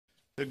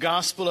the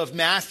Gospel of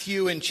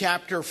Matthew in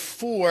chapter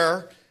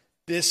 4.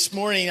 This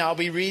morning I'll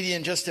be reading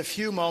in just a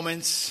few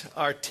moments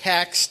our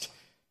text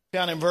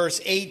found in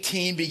verse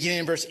 18, beginning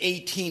in verse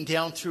 18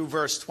 down through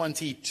verse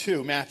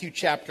 22. Matthew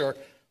chapter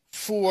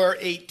 4,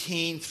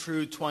 18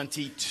 through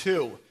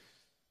 22.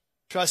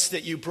 Trust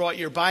that you brought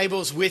your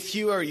Bibles with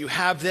you or you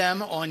have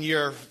them on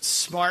your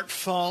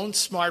smartphone,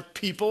 smart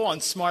people on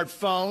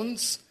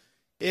smartphones.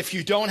 If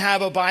you don't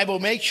have a Bible,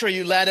 make sure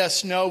you let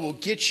us know. We'll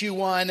get you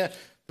one.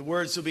 The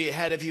words will be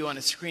ahead of you on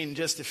the screen in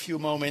just a few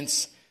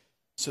moments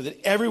so that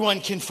everyone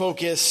can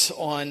focus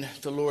on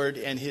the Lord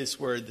and His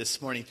Word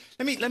this morning.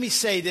 Let me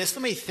say this.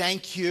 Let me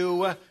thank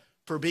you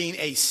for being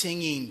a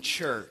singing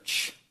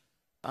church.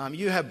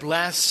 You have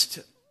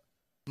blessed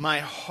my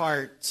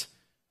heart.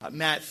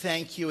 Matt,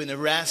 thank you and the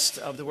rest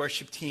of the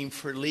worship team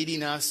for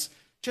leading us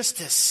just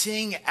to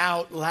sing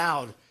out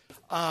loud.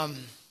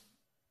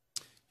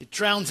 It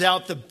drowns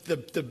out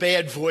the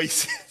bad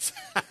voices.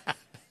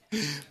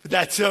 But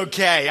that's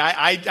okay.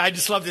 I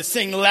just love to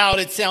sing loud.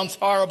 It sounds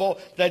horrible,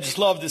 but I just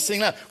love to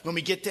sing loud. When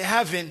we get to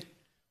heaven,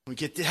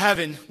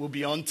 we'll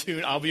be on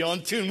tune. I'll be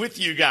on tune with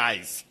you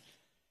guys.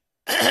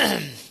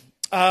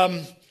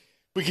 We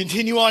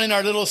continue on in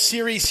our little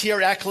series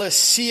here,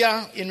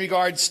 Ecclesia, in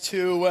regards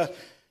to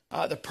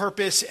the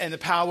purpose and the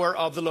power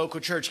of the local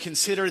church.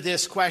 Consider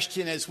this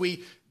question as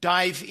we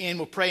dive in.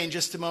 We'll pray in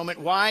just a moment.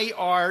 Why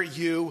are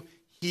you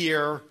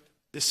here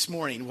this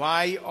morning?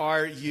 Why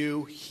are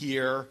you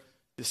here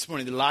this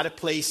morning? There are a lot of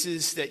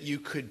places that you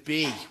could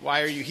be.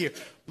 Why are you here?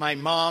 My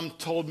mom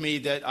told me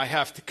that I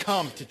have to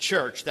come to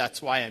church.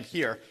 That's why I'm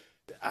here.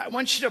 I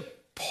want you to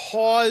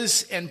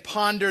pause and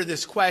ponder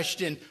this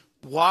question.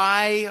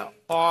 Why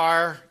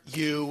are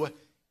you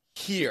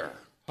here?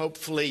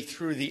 Hopefully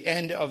through the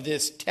end of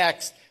this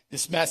text,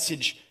 this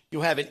message,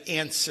 you'll have an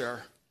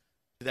answer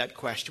to that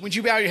question. Would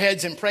you bow your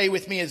heads and pray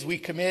with me as we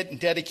commit and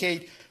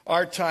dedicate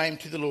our time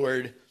to the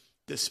Lord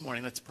this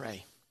morning? Let's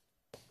pray.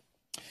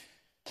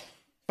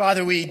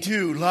 Father, we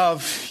do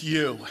love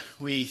you.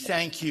 We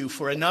thank you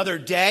for another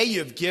day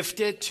you've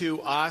gifted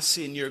to us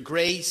in your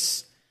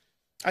grace.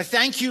 I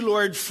thank you,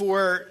 Lord,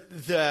 for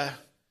the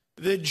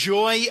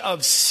joy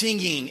of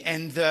singing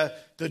and the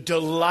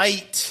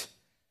delight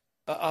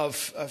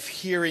of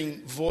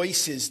hearing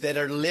voices that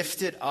are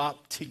lifted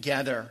up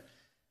together.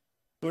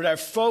 Lord, our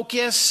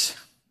focus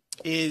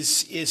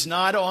is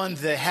not on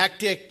the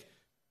hectic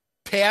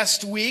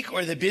past week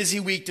or the busy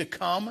week to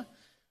come.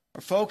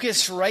 Our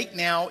focus right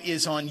now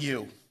is on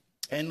you.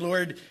 And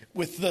Lord,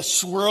 with the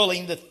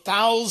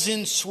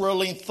 1,000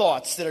 swirling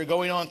thoughts that are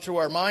going on through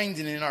our mind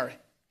and in our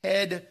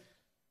head,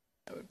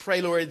 I would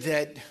pray, Lord,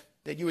 that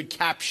you would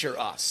capture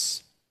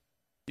us.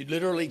 You'd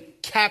literally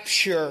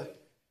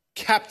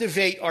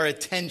captivate our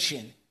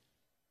attention.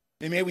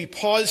 And may we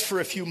pause for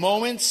a few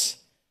moments.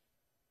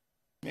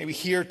 May we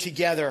hear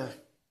together,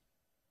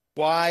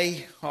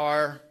 why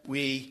are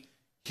we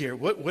here?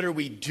 What are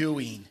we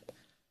doing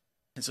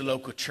as a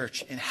local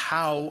church? And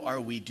how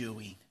are we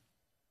doing?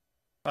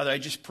 Father, I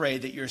just pray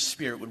that your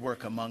Spirit would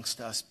work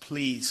amongst us.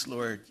 Please,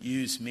 Lord,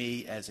 use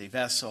me as a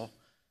vessel,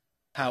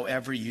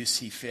 however you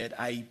see fit.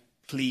 I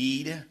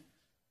plead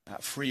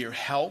for your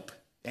help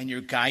and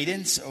your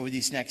guidance over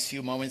these next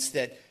few moments,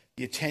 that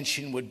the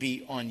attention would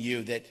be on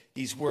you, that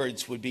these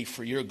words would be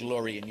for your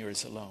glory and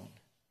yours alone.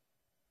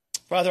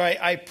 Father,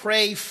 I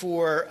pray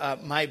for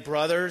my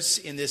brothers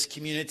in this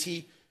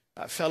community,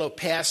 fellow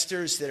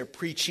pastors that are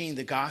preaching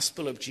the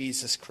gospel of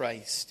Jesus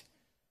Christ.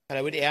 And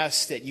I would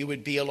ask that you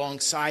would be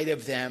alongside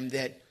of them,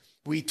 that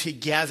we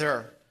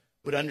together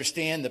would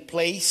understand the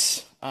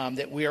place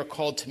that we are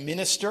called to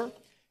minister,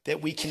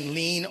 that we can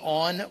lean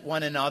on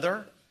one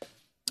another,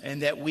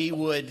 and that we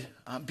would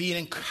be an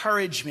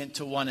encouragement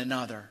to one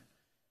another.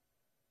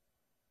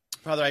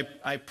 Father,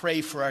 I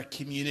pray for our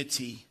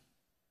community,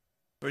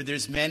 where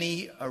there's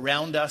many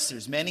around us,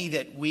 there's many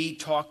that we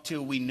talk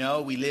to, we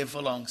know, we live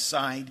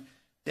alongside,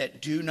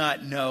 that do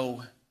not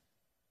know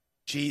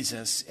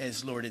Jesus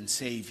as Lord and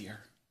Savior.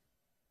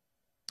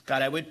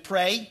 God, I would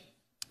pray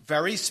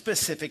very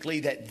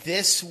specifically that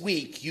this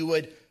week you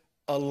would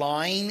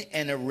align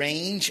and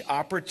arrange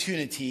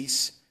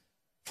opportunities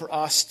for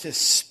us to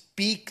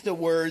speak the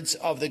words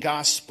of the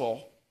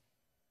gospel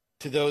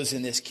to those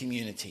in this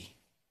community.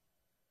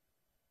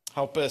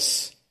 Help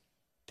us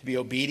to be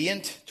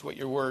obedient to what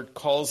your word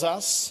calls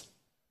us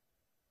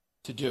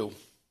to do.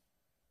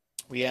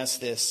 We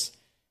ask this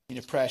in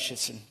your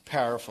precious and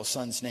powerful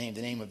Son's name,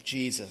 the name of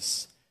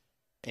Jesus.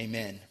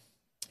 Amen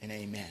and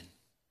amen.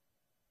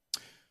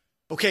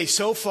 Okay,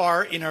 so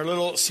far in our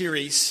little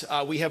series,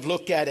 we have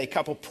looked at a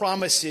couple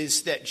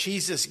promises that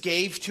Jesus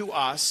gave to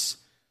us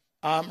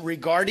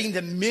regarding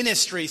the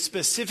ministry,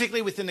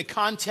 specifically within the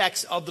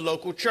context of the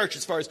local church,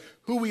 as far as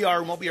who we are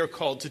and what we are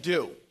called to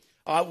do.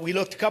 We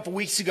looked a couple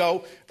weeks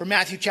ago from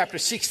Matthew chapter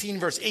 16,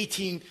 verse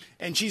 18,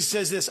 and Jesus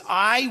says this,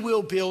 I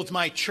will build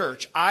my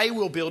church. I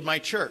will build my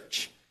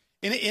church.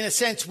 In a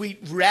sense, we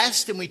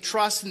rest and we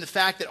trust in the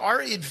fact that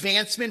our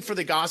advancement for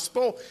the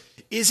gospel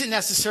isn't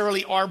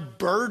necessarily our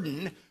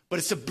burden, but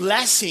it's a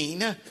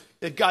blessing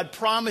that God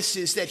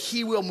promises that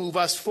he will move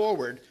us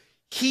forward.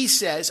 he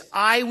says,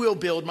 I will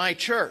build my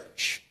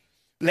church.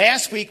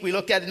 Last week, we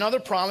looked at another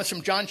promise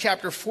from John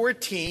chapter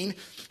 14.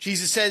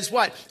 Jesus says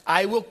what?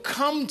 I will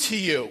come to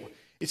you.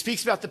 It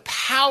speaks about the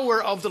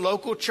power of the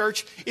local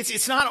church.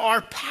 It's not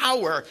our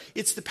power.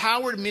 It's the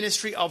power and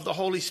ministry of the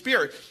Holy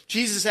Spirit.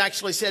 Jesus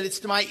actually said, it's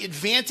to my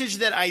advantage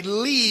that I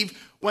leave.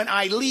 When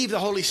I leave, the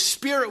Holy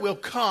Spirit will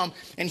come,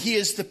 and he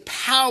is the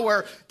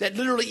power that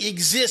literally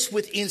exists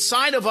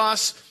inside of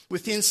us,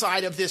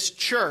 inside of this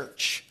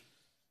church.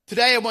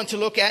 Today, I want to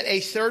look at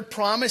a third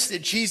promise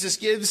that Jesus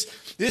gives.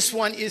 This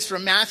one is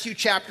from Matthew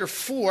chapter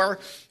 4,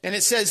 and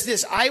it says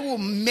this, I will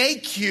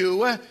make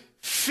you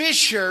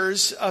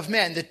fishers of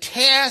men. The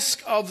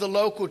task of the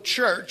local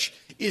church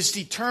is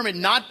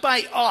determined not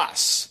by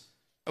us.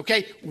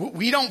 Okay,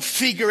 we don't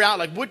figure out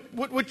like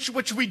what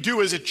should we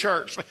do as a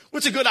church?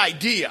 What's a good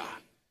idea?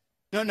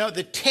 No,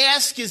 the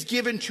task is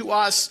given to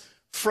us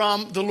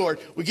from the Lord.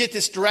 We get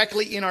this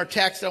directly in our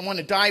text. I want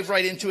to dive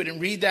right into it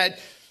and read that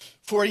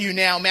for you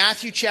now.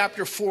 Matthew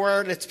chapter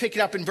 4, let's pick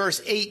it up in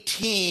verse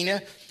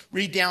 18,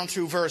 read down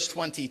through verse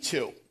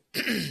 22.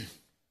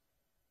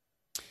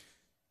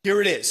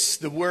 Here it is,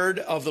 the word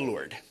of the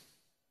Lord.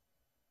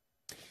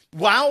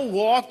 While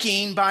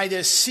walking by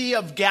the Sea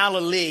of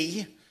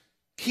Galilee,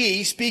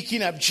 he,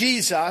 speaking of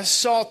Jesus,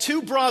 saw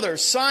two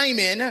brothers,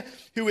 Simon,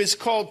 who is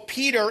called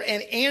Peter,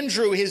 and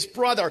Andrew, his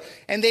brother,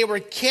 and they were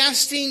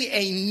casting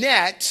a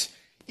net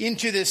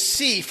into the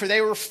sea, for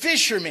they were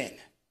fishermen.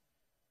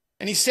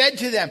 And he said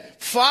to them,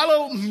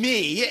 follow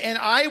me, and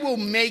I will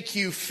make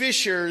you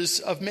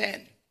fishers of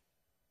men.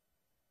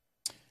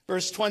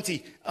 Verse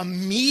 20,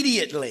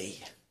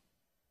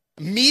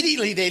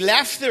 Immediately they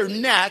left their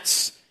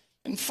nets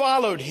and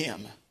followed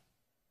him.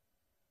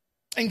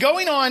 And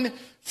going on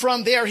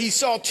from there, he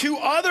saw two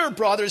other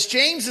brothers,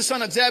 James the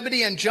son of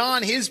Zebedee and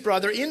John his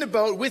brother, in the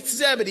boat with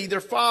Zebedee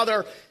their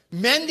father,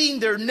 mending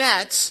their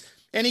nets,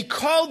 and he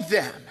called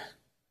them.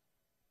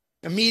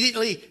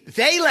 Immediately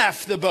they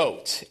left the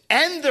boat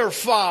and their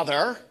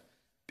father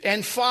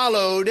and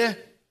followed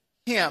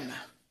him.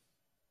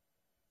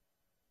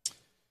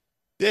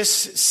 This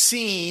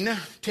scene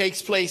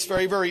takes place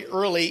very, very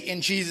early in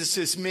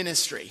Jesus'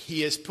 ministry.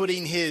 He is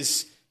putting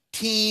his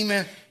team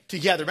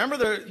together.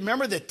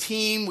 Remember the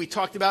team we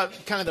talked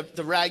about, kind of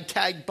the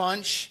ragtag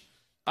bunch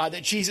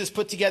that Jesus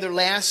put together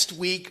last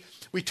week?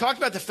 We talked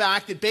about the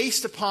fact that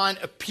based upon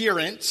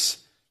appearance,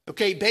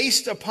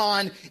 based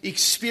upon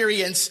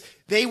experience,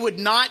 they would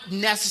not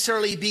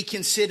necessarily be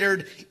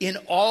considered an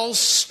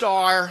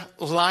all-star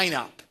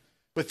lineup.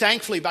 But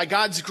thankfully, by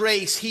God's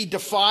grace, he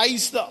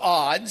defies the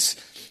odds.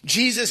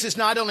 Jesus is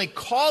not only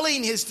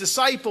calling his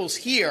disciples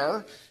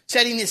here,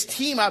 setting his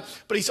team up,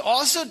 but he's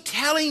also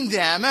telling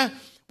them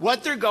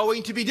what they're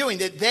going to be doing,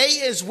 that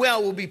they as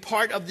well will be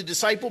part of the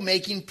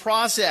disciple-making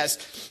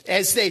process.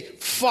 As they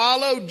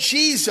follow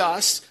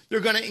Jesus,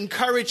 they're going to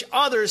encourage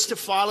others to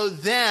follow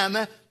them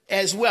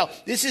as well.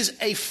 This is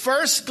a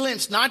first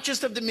glimpse, not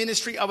just of the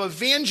ministry of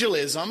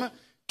evangelism,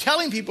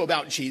 telling people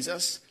about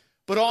Jesus,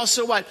 but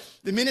also what?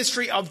 The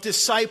ministry of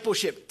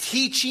discipleship,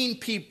 teaching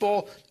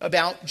people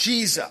about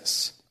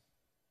Jesus.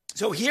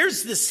 So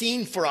here's the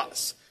scene for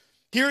us.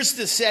 Here's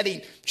the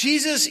setting.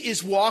 Jesus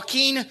is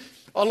walking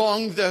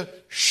along the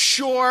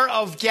shore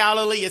of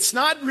Galilee. It's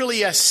not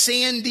really a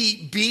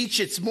sandy beach.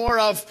 It's more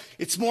of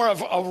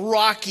a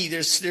rocky.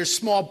 There's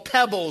small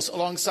pebbles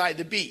alongside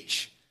the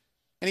beach.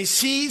 And he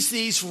sees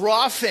these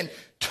rough and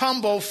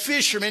tumble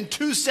fishermen,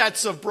 two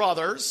sets of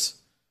brothers.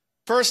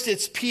 First,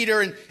 it's Peter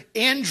and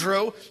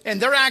Andrew,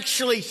 and they're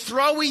actually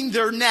throwing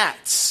their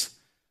nets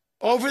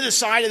over the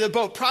side of the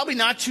boat, probably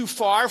not too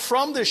far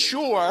from the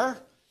shore.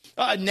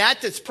 A net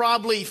that's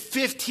probably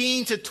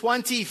 15 to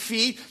 20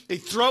 feet. They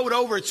throw it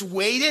over. It's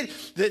weighted.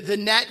 The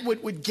net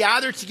would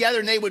gather together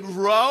and they would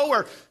row,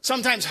 or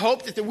sometimes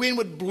hope that the wind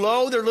would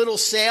blow their little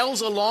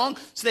sails along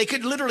so they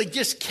could literally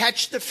just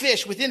catch the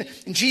fish within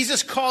it. And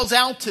Jesus calls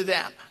out to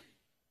them.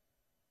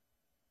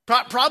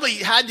 Probably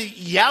had to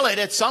yell it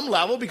at some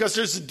level because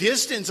there's a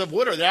distance of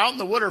water. They're out in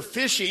the water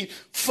fishing.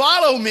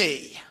 Follow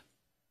me.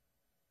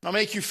 I'll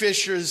make you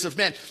fishers of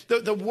men.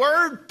 The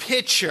word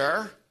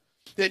picture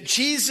that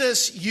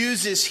Jesus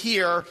uses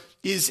here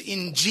is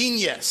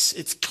ingenious.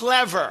 It's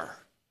clever.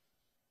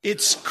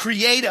 It's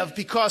creative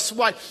because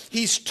what?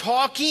 He's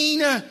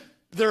talking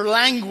their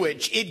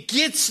language. It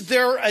gets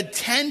their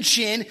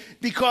attention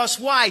because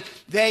why?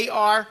 They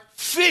are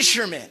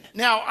fishermen.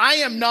 Now, I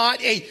am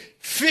not a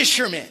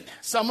fisherman.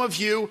 Some of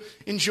you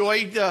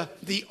enjoyed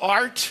the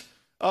art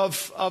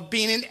of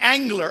being an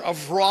angler,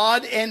 of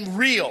rod and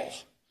reel.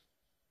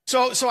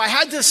 So I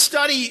had to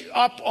study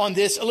up on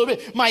this a little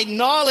bit. My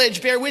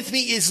knowledge, bear with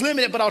me, is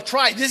limited, but I'll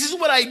try. This is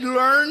what I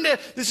learned.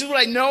 This is what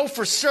I know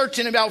for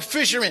certain about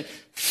fishermen.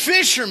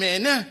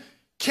 Fishermen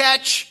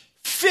catch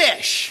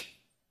fish.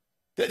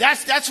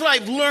 That's what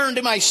I've learned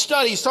in my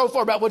studies so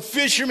far about what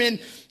fishermen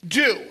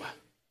do.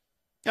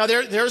 Now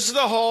there's the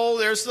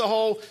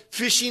whole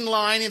fishing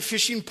line and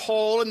fishing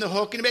pole and the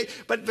hook and the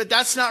bait, but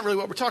that's not really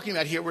what we're talking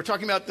about here. We're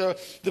talking about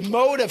the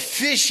mode of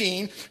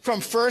fishing from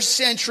first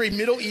century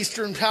Middle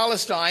Eastern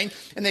Palestine,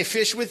 and they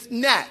fish with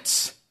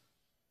nets.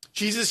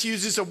 Jesus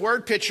uses a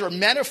word picture, a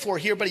metaphor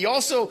here, but he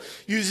also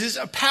uses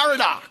a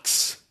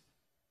paradox.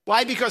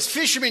 Why? Because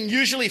fishermen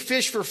usually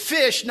fish for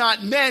fish,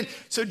 not men.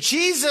 So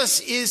Jesus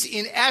is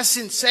in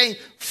essence saying,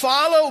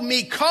 follow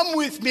me, come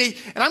with me,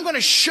 and I'm going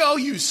to show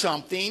you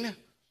something.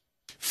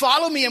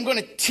 Follow me, I'm going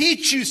to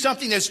teach you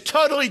something that's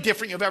totally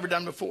different you've ever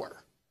done before.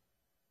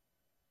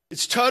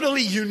 It's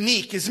totally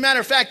unique. As a matter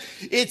of fact,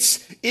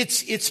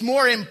 it's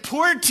more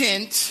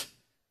important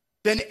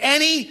than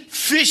any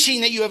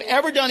fishing that you have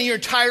ever done in your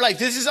entire life.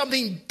 This is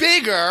something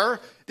bigger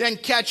than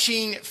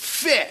catching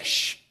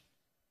fish.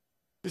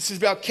 This is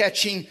about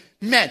catching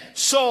men.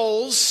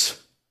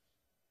 Souls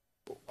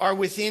are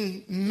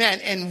within men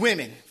and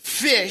women.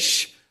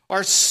 Fish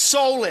are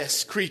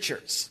soulless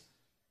creatures.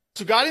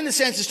 So God, in a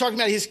sense, is talking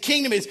about his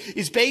kingdom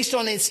is based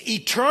on its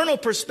eternal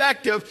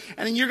perspective,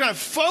 and then you're going to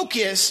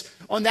focus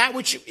on that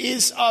which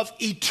is of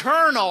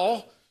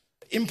eternal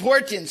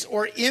importance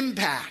or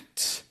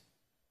impact.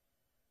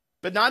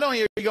 But not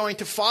only are you going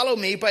to follow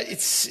me, but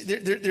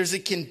there's a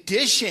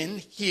condition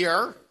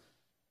here.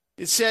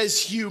 It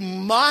says you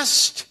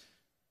must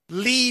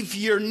leave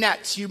your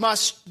nets. You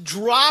must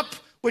drop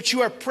what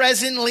you are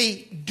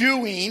presently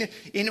doing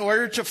in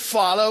order to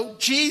follow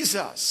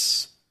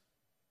Jesus.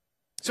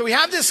 So we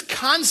have this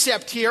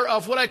concept here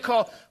of what I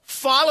call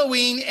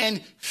following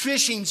and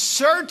fishing.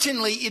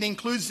 Certainly it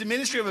includes the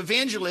ministry of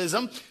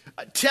evangelism,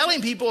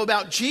 telling people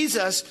about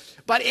Jesus.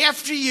 But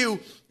after you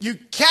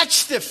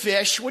catch the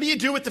fish, what do you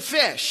do with the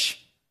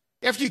fish?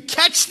 After you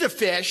catch the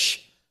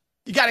fish,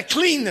 you got to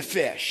clean the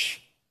fish.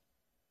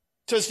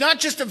 So it's not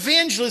just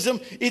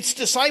evangelism, it's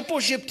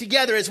discipleship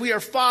together as we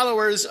are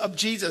followers of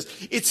Jesus.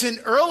 It's an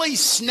early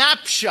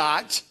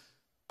snapshot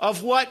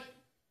of what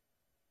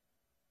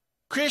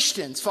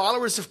Christians,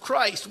 followers of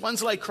Christ,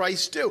 ones like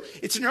Christ do.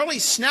 It's an early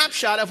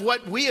snapshot of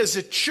what we as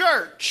a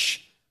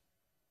church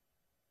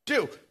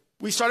do.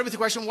 We started with the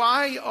question,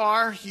 why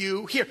are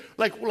you here?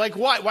 Like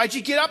why? Why'd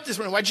you get up this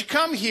morning? Why'd you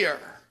come here?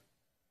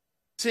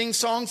 Sing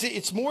songs?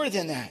 It's more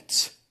than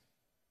that.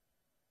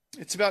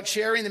 It's about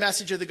sharing the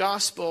message of the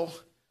gospel,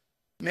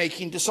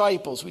 making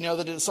disciples. We know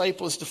that a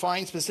disciple is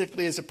defined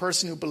specifically as a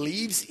person who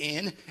believes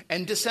in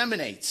and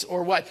disseminates,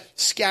 or what?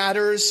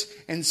 Scatters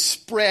and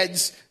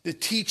spreads the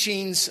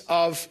teachings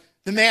of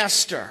the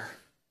master.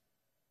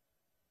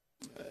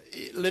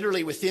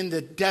 Literally within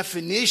the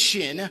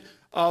definition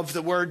of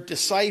the word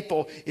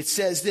disciple, it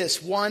says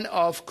this: one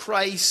of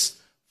Christ's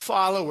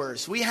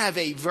followers. We have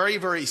a very,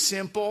 very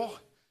simple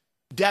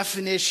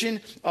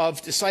definition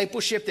of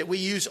discipleship that we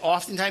use.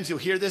 Oftentimes you'll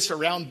hear this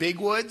around Big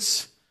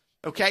Woods.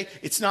 Okay,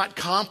 it's not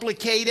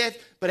complicated,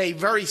 but a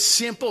very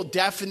simple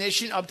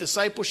definition of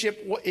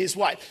discipleship is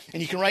what?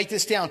 And you can write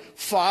this down: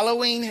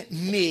 following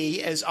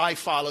me as I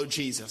follow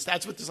Jesus.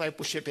 That's what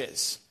discipleship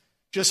is.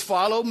 Just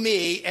follow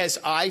me as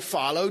I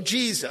follow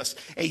Jesus.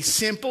 A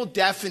simple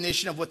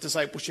definition of what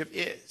discipleship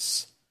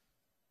is.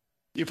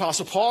 The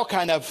Apostle Paul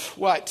kind of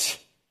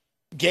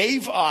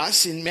gave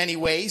us in many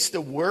ways the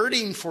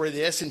wording for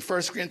this in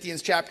 1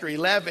 Corinthians chapter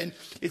 11.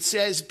 It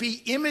says,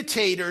 be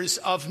imitators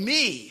of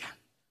me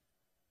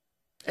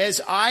as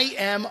I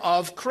am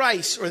of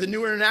Christ. Or the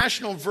New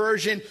International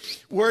Version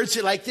words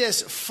it like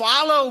this: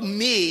 follow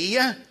me,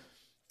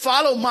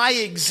 follow my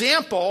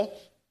example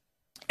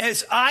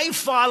as I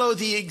follow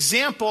the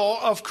example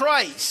of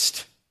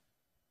Christ.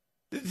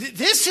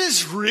 This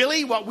is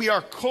really what we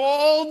are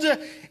called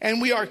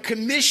and we are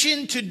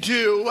commissioned to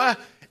do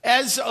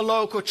as a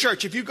local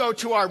church. If you go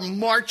to our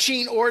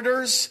marching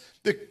orders,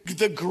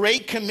 the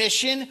Great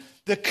Commission,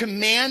 the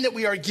command that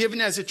we are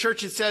given as a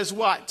church, it says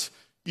what?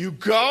 You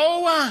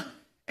go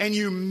and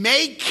you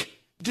make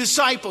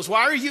disciples.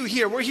 Why are you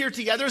here? We're here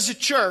together as a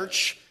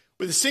church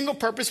with a single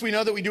purpose. We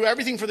know that we do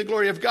everything for the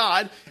glory of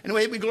God, and the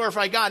way that we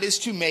glorify God is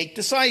to make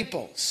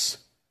disciples.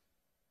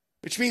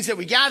 Which means that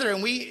we gather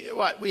and we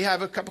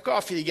have a cup of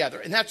coffee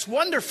together, and that's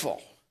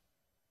wonderful.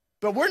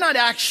 But we're not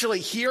actually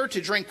here to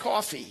drink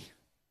coffee.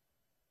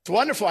 It's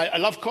wonderful. I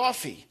love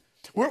coffee.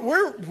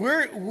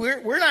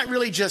 We're not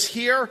really just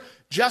here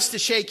just to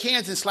shake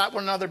hands and slap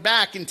one another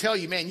back and tell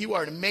you, man, you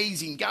are an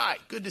amazing guy.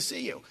 Good to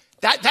see you.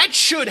 That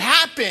should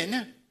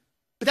happen,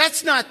 but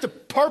that's not the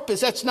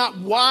purpose. That's not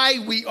why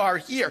we are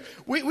here.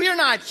 We are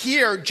not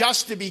here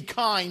just to be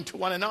kind to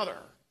one another.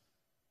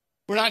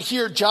 We're not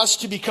here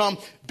just to become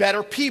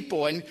better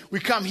people, and we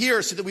come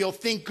here so that we'll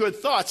think good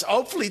thoughts.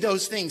 Hopefully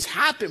those things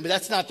happen, but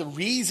that's not the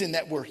reason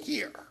that we're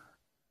here.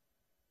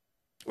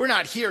 We're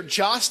not here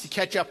just to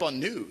catch up on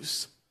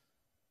news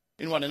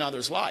in one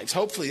another's lives.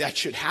 Hopefully that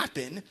should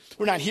happen.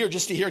 We're not here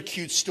just to hear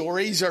cute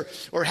stories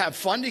or have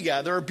fun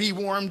together or be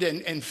warmed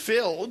and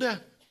filled.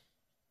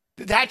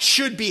 That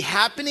should be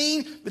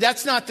happening, but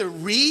that's not the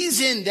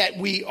reason that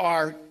we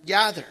are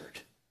gathered.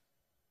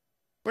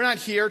 We're not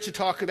here to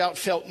talk about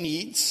felt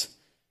needs,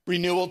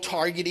 renewal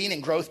targeting,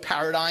 and growth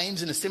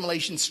paradigms and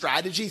assimilation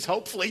strategies.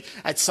 Hopefully,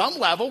 at some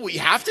level, we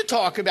have to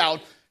talk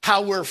about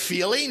how we're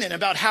feeling and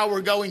about how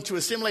we're going to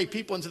assimilate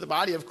people into the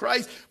body of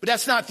Christ. But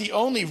that's not the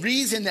only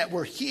reason that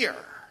we're here.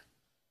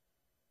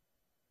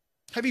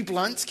 Can I be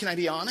blunt? Can I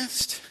be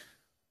honest?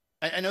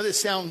 I know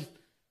this sounds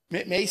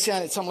It may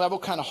sound at some level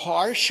kind of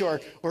harsh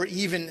or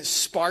even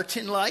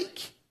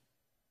Spartan-like.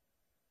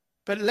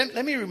 But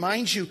let me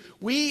remind you,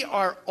 we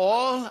are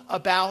all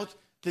about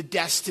the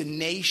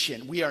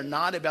destination. We are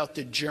not about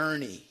the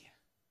journey.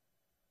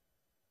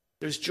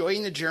 There's joy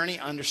in the journey,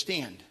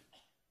 understand.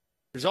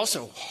 There's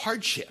also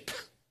hardship.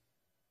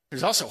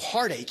 There's also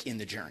heartache in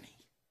the journey.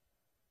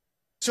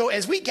 So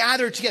as we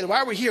gather together,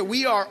 while we're here,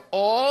 we are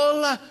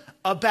all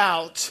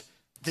about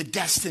the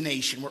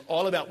destination. We're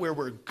all about where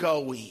we're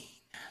going.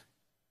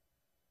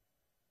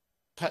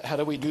 How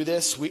do we do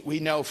this? We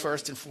know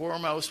first and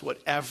foremost,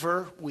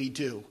 whatever we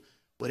do,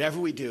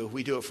 we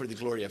do it for the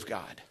glory of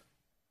God.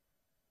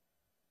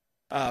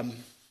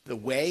 The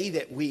way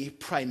that we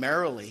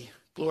primarily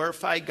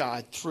glorify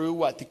God through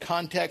what? The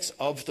context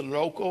of the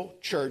local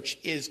church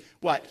is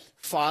what?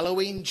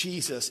 Following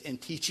Jesus and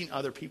teaching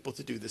other people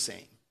to do the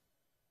same.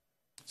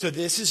 So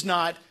this is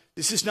not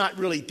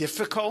really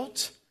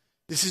difficult.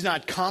 This is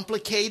not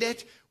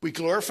complicated. We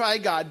glorify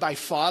God by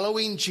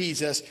following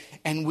Jesus,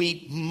 and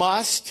we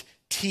must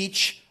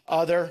teach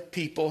other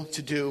people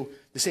to do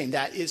the same.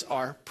 That is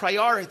our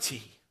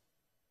priority.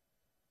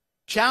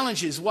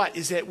 Challenge is what?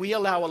 Is that we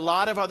allow a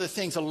lot of other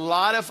things, a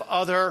lot of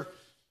other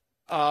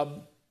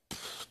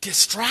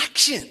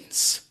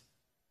distractions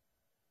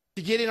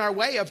to get in our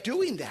way of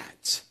doing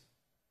that.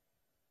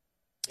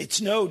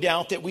 It's no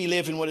doubt that we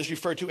live in what is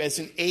referred to as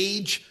an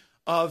age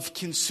of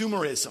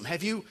consumerism.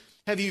 Have you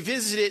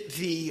visited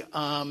the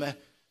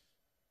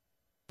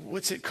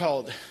what's it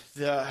called?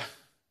 The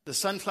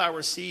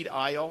sunflower seed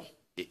aisle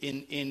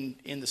in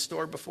the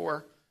store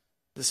before?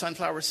 The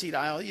sunflower seed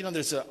aisle. You know,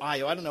 there's an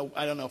aisle. I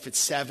don't know if it's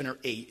 7 or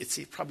 8. It's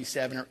probably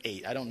 7 or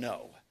 8. I don't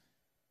know.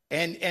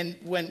 And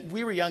when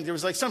we were young, there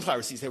was like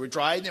sunflower seeds. They were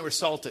dried and they were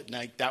salted.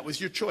 And that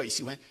was your choice.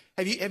 You went.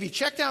 Have you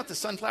checked out the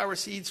sunflower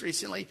seeds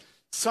recently?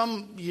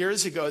 Some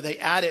years ago,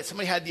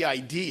 somebody had the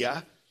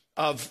idea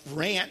of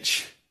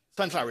ranch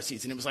sunflower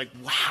seeds. And it was like,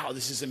 wow,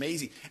 this is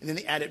amazing. And then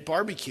they added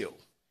barbecue.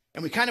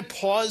 And we kind of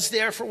paused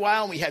there for a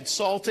while. And we had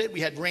salted, we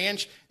had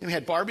ranch, then we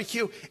had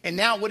barbecue. And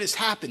now what has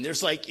happened?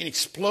 There's like an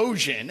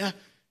explosion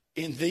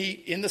in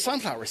the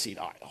sunflower seed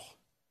aisle.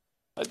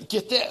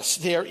 Get this.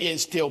 There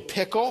is dill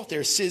pickle.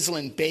 There's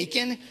sizzling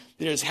bacon.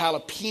 There's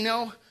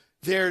jalapeno.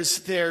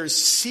 There's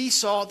sea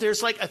salt.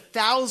 There's like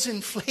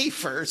 1,000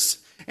 flavors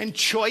and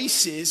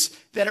choices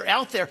that are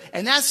out there.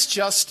 And that's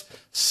just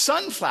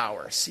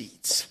sunflower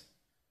seeds.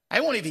 I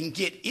won't even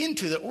get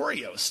into the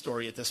Oreo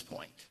story at this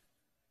point.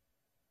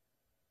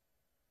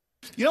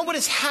 You know what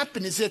has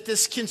happened is that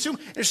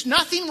there's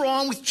nothing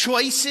wrong with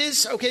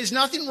choices, okay? There's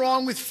nothing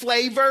wrong with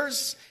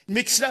flavors,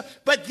 mix it up.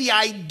 But the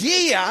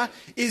idea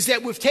is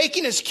that we've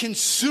taken this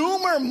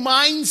consumer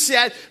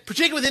mindset,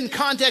 particularly within the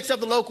context of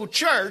the local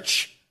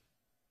church,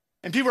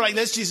 and people are like,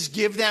 let's just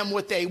give them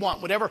what they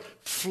want, whatever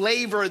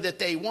flavor that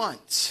they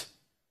want.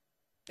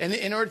 And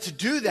in order to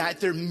do that,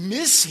 they're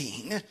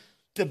missing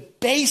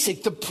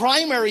the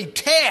primary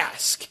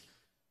task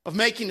of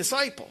making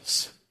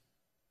disciples.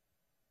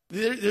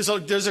 There's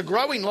a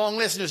growing long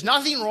list, and there's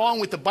nothing wrong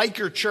with the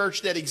biker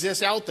church that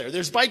exists out there.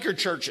 There's biker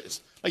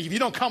churches. Like if you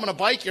don't come on a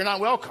bike, you're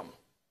not welcome.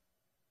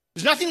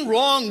 There's nothing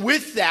wrong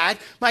with that.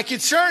 My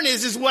concern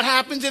is what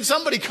happens if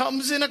somebody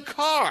comes in a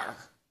car?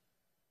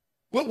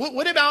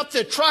 What about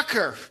the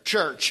trucker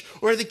church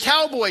or the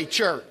cowboy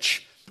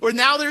church? Or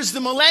now there's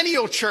the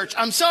millennial church.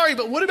 I'm sorry,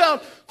 but what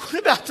about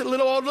the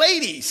little old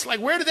ladies? Like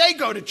where do they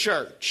go to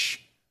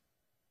church?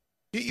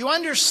 You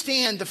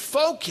understand the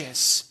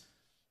focus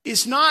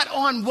is not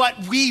on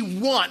what we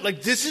want.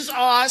 Like this is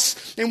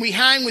us and we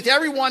hang with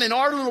everyone in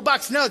our little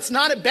box. No, it's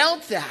not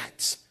about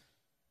that.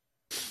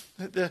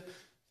 The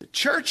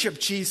church of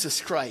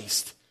Jesus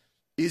Christ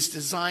is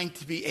designed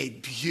to be a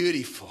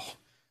beautiful,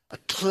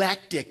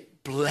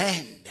 eclectic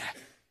blend.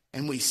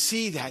 And we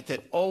see that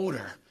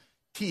older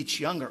teach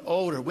younger,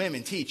 older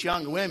women teach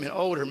younger women,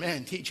 older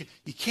men teach.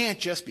 You can't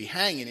just be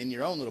hanging in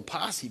your own little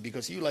posse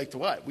because you like to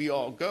what? We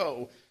all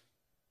go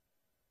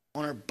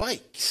on our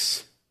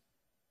bikes.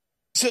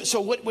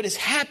 So what has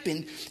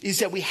happened is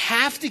that we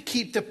have to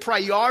keep the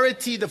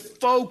priority, the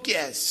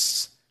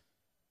focus.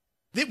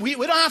 We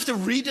don't have to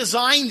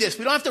redesign this.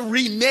 We don't have to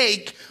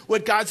remake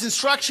what God's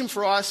instruction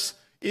for us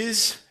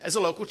is as a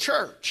local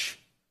church.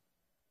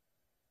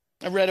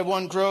 I read of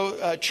one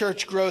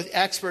church growth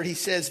expert. He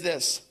says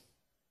this.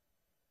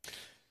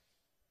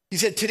 He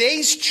said,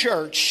 today's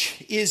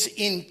church is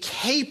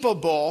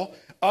incapable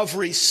of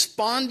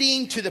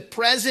responding to the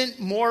present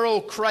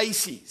moral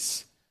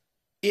crises.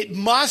 It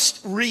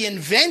must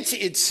reinvent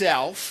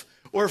itself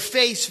or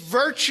face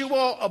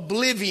virtual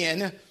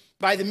oblivion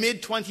by the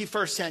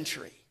mid-21st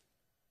century.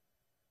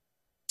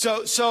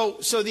 So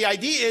the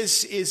idea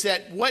is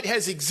that what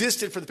has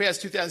existed for the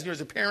past 2,000 years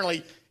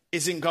apparently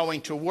isn't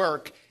going to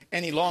work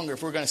any longer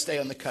if we're going to stay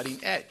on the cutting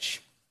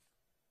edge.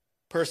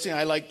 Personally,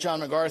 I like John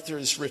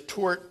MacArthur's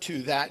retort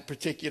to that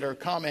particular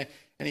comment,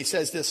 and he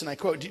says this, and I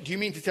quote, "Do you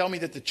mean to tell me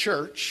that the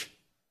church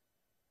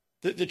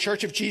The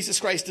Church of Jesus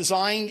Christ,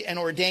 designed and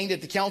ordained at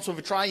the counsel of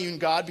a triune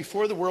God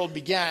before the world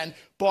began,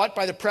 bought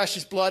by the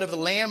precious blood of the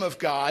Lamb of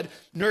God,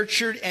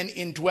 nurtured and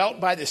indwelt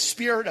by the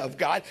Spirit of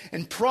God,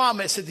 and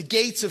promised that the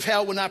gates of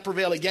hell will not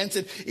prevail against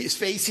it, is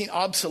facing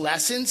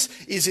obsolescence,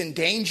 is in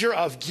danger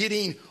of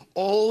getting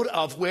old,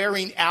 of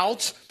wearing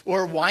out,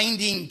 or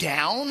winding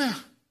down,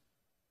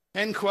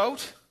 end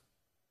quote.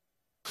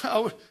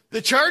 Oh,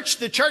 the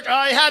church,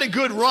 I had a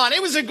good run.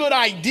 It was a good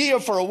idea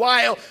for a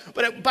while,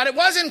 but it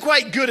wasn't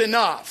quite good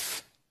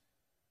enough.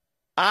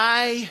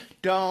 I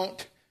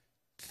don't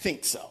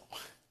think so.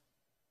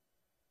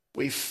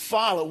 We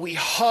follow, we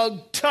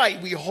hug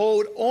tight, we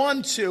hold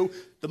on to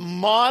the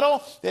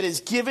model that is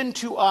given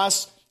to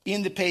us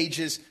in the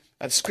pages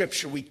of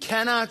Scripture. We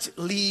cannot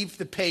leave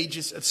the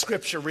pages of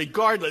Scripture,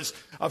 regardless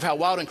of how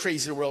wild and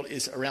crazy the world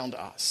is around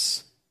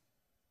us.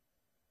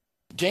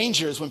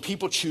 Danger is when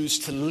people choose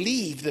to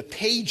leave the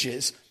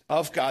pages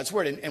of God's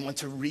Word and want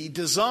to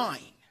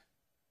redesign.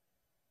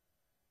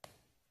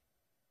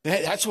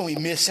 That's when we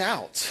miss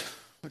out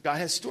what God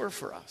has stored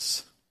for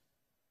us.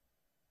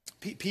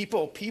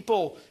 People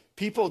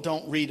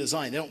don't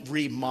redesign. They don't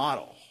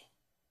remodel.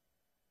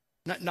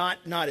 Not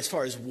as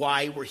far as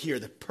why we're here,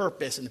 the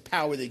purpose and the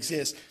power that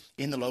exists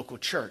in the local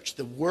church.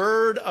 The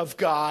Word of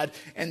God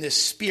and the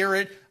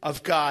Spirit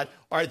of God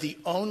are the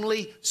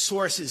only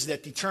sources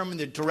that determine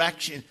the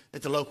direction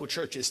that the local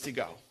church is to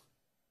go.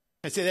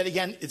 I say that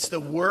again. It's the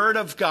Word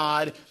of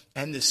God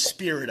and the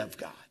Spirit of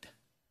God.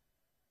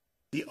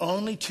 The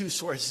only two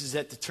sources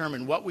that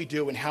determine what we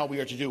do and how we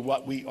are to do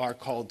what we are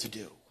called to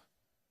do.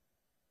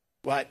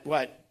 What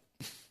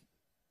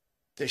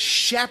the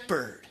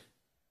shepherd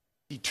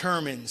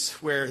determines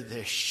where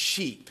the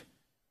sheep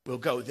will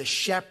go. The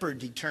shepherd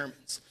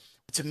determines.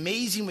 It's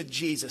amazing with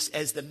Jesus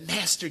as the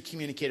master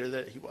communicator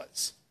that he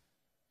was.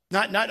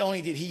 Not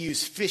only did he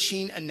use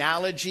fishing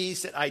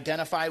analogies that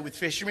identify with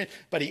fishermen,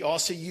 but he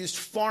also used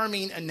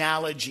farming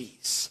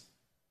analogies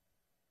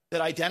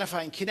that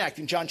identify and connect.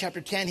 In John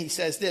chapter 10, he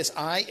says this,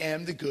 I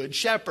am the good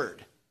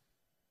shepherd,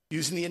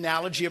 using the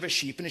analogy of a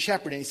sheep and a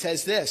shepherd. And he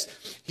says this,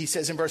 he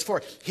says in verse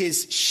 4,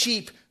 his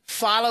sheep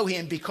follow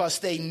him because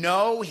they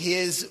know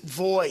his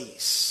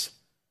voice.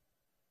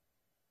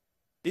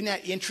 Isn't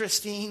that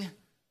interesting?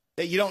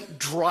 That you don't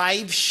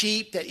drive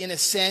sheep, that in a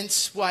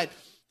sense, what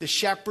the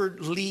shepherd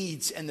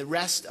leads and the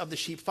rest of the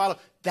sheep follow.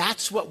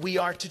 That's what we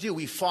are to do.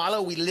 We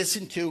follow, we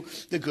listen to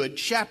the good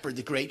shepherd,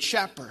 the great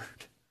shepherd.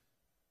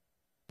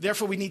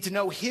 Therefore, we need to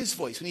know his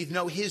voice. We need to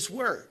know his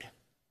word.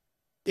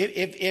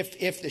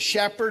 If the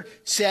shepherd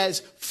says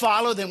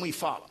follow, then we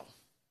follow.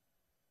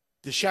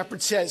 The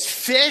shepherd says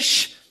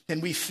fish, then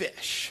we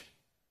fish.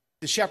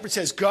 The shepherd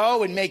says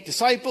go and make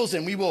disciples,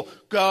 then we will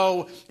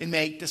go and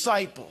make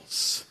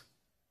disciples.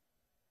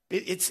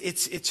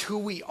 It's who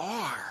we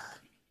are.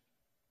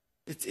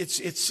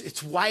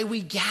 It's why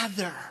we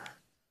gather.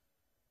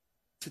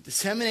 To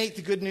disseminate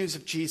the good news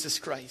of Jesus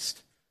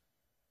Christ.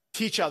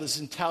 Teach others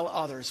and tell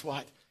others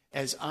what?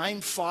 As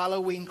I'm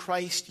following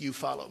Christ, you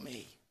follow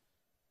me.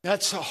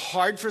 That's so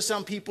hard for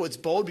some people. It's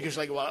bold because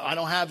well, I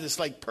don't have this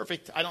I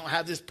don't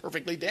have this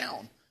perfectly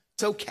down.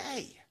 It's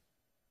okay.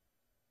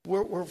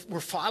 We're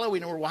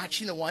following and we're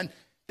watching the one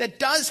that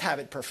does have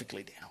it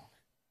perfectly down.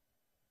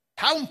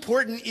 How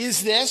important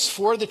is this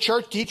for the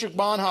church? Dietrich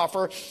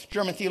Bonhoeffer,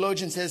 German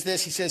theologian, says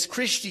this. He says,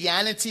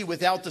 Christianity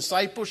without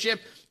discipleship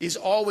is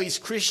always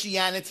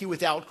Christianity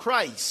without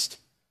Christ.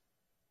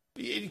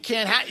 It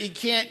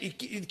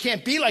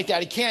can't be like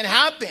that. It can't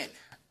happen.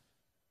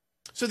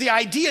 So the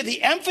idea,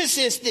 the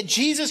emphasis that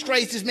Jesus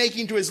Christ is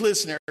making to his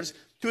listeners,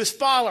 to his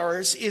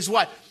followers, is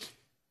what?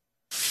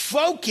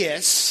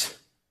 Focus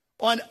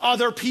on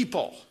other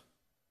people.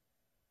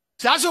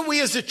 So that's what we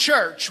as a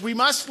church, we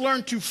must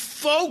learn to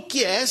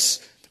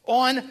focus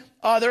on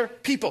other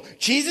people.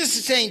 Jesus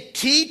is saying,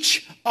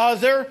 teach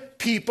other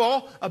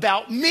people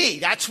about me.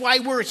 That's why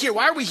we're here.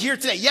 Why are we here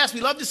today? Yes,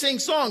 we love to sing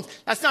songs.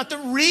 That's not the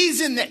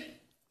reason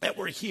that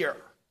we're here.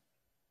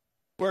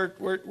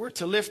 We're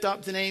to lift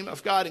up the name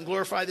of God and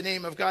glorify the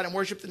name of God and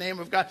worship the name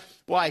of God.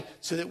 Why?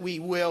 So that we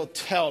will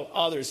tell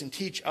others and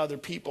teach other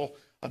people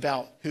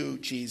about who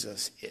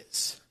Jesus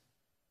is.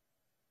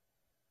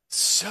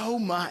 So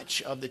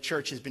much of the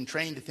church has been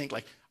trained to think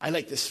like, I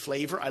like this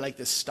flavor, I like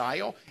this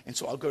style, and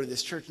so I'll go to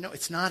this church. No,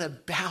 it's not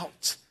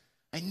about.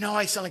 I know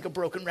I sound like a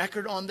broken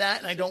record on that,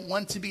 and I don't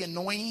want to be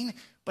annoying,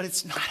 but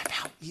it's not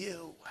about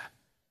you.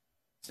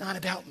 It's not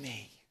about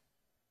me.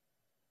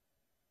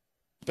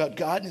 It's about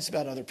God and it's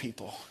about other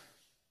people.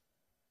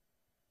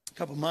 A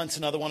couple months,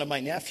 another one of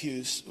my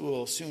nephews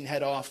will soon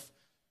head off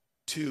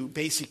to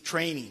basic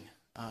training.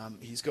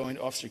 He's going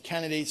to Officer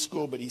Candidate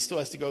School, but he still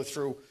has to go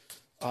through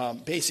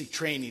basic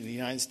training in the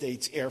United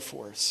States Air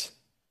Force.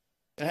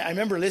 And I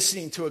remember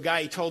listening to a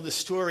guy, he told the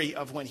story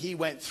of when he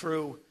went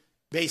through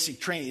basic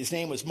training. His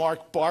name was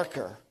Mark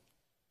Barker.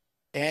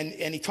 And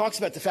he talks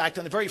about the fact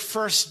on the very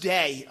first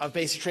day of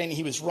basic training,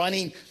 he was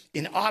running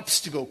an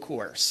obstacle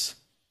course.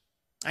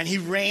 And he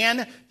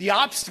ran the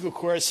obstacle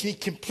course. He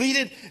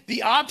completed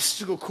the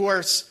obstacle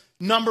course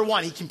number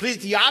one. He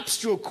completed the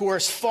obstacle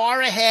course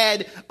far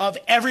ahead of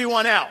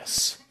everyone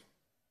else.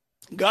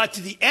 Got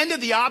to the end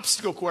of the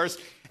obstacle course,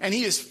 and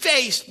he is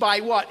faced by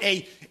what?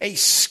 A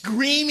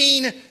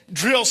screaming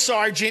drill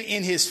sergeant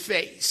in his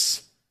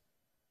face.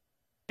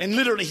 And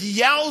literally, he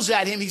yells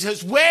at him. He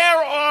says, "Where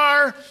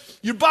are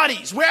your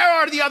buddies? Where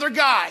are the other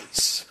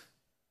guys?"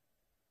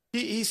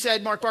 He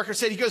said, Mark Barker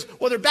said, he goes,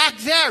 "Well, they're back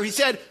there." He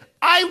said,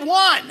 "I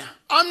won.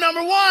 I'm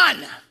number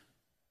one."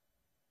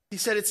 He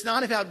said, "It's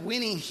not about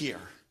winning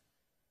here."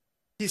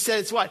 He said,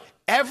 "It's what?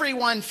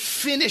 Everyone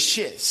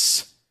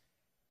finishes.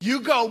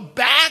 You go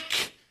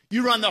back,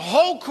 you run the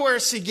whole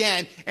course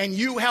again, and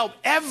you help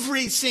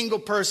every single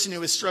person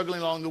who is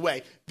struggling along the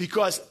way,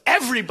 because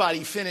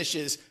everybody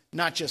finishes,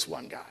 not just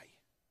one guy."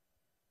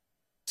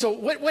 So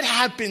what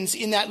happens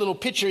in that little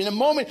picture? In a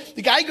moment,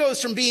 the guy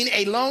goes from being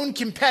a lone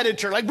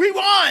competitor, like, "We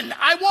won,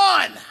 I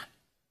won,"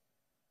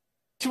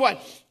 to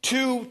what?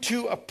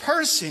 To a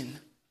person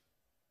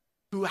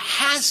who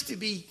has to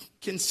be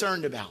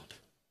concerned about,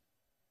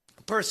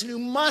 a person who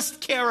must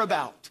care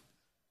about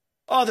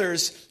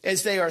others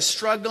as they are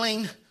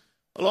struggling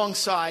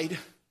alongside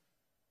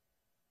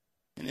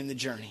and in the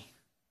journey.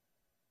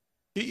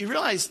 You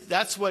realize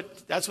that's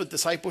what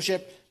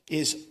discipleship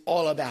is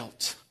all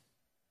about.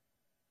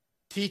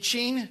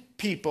 Teaching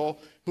people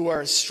who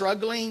are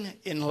struggling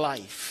in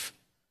life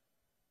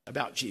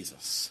about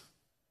Jesus.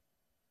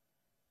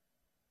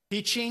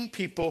 Teaching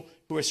people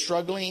who are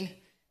struggling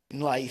in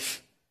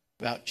life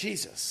about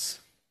Jesus.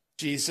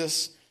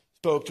 Jesus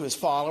spoke to his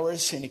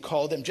followers, and he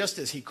called them, just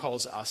as he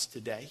calls us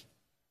today,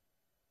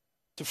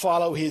 to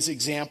follow his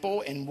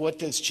example. And what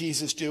does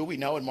Jesus do? We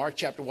know in Mark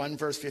chapter 1,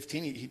 verse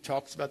 15, he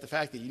talks about the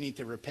fact that you need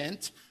to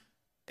repent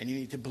and you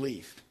need to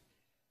believe.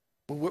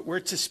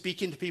 We're to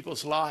speak into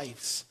people's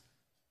lives.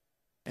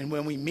 And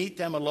when we meet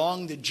them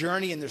along the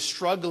journey and they're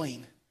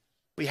struggling,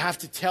 we have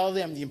to tell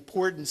them the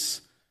importance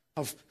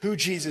of who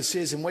Jesus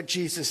is and what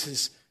Jesus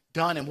has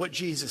done and what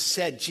Jesus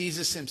said.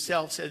 Jesus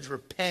himself says,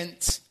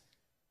 "Repent,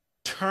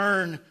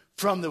 turn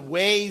from the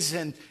ways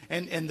and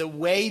the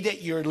way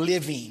that you're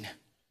living,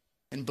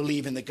 and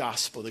believe in the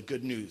gospel," the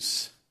good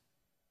news.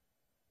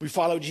 We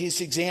follow Jesus'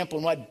 example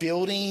in what?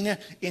 Building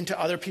into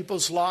other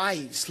people's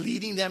lives,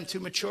 leading them to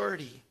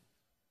maturity.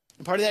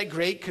 And part of that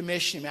Great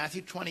Commission, in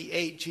Matthew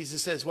 28,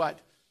 Jesus says what?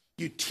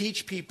 You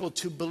teach people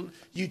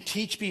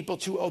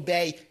to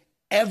obey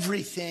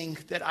everything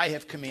that I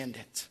have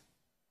commanded.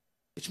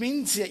 Which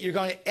means that you're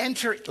going to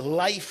enter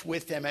life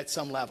with them at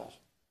some level.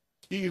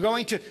 You're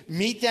going to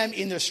meet them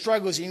in their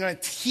struggles. You're going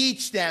to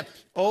teach them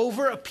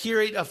over a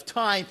period of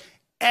time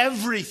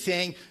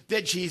everything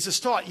that Jesus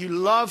taught. You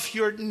love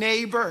your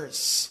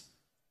neighbors.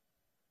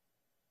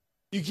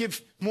 You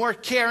give more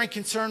care and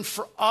concern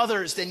for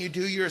others than you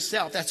do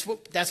yourself. That's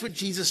what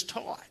Jesus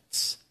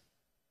taught.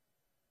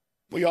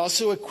 We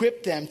also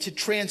equip them to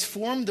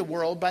transform the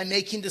world by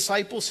making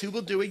disciples who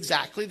will do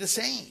exactly the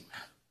same.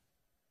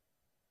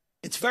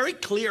 It's very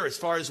clear as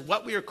far as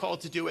what we are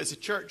called to do as a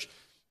church.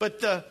 But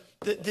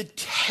the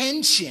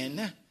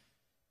tension,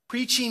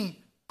 preaching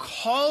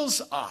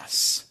calls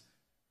us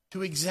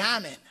to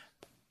examine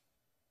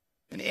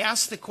and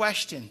ask the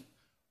question,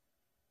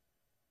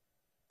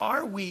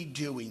 are we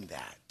doing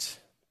that?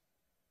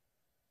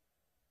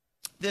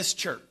 This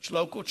church,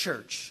 local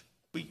church,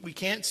 we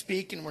can't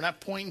speak, and we're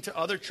not pointing to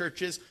other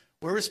churches.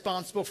 We're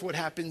responsible for what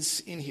happens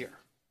in here.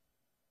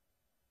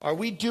 Are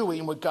we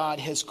doing what God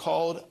has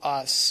called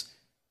us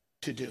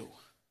to do?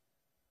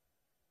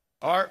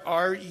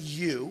 Are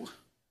you,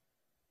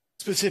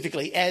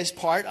 specifically, as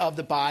part of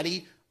the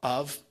body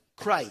of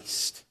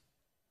Christ,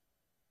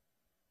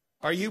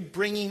 are you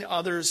bringing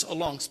others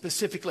along?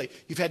 Specifically,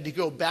 you've had to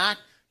go back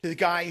to the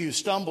guy who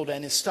stumbled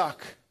and is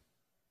stuck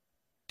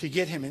to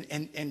get him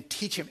and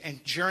teach him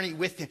and journey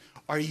with him.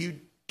 Are you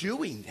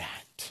doing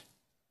that?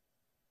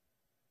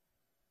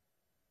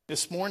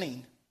 This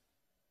morning,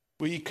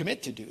 will you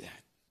commit to do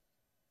that?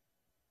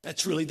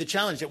 That's really the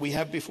challenge that we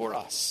have before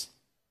us.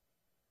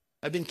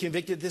 I've been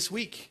convicted this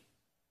week.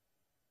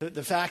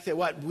 The fact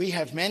that we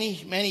have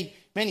many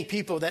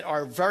people that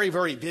are very,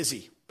 very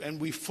busy, and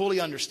we fully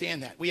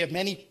understand that. We have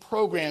many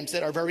programs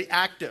that are very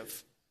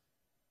active.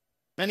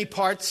 Many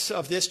parts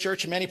of this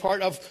church and many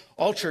part of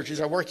all churches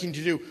are working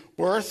to do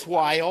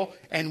worthwhile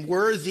and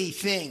worthy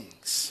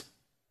things.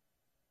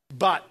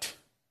 But,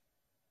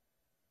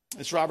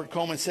 as Robert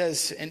Coleman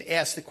says and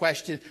asks the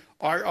question,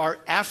 are our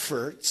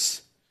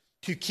efforts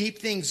to keep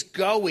things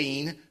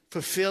going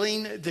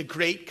fulfilling the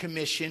Great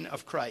Commission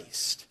of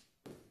Christ?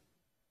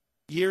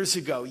 Years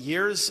ago,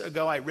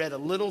 I read a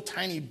little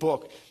tiny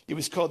book. It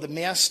was called The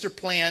Master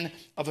Plan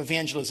of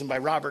Evangelism by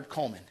Robert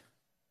Coleman.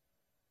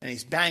 And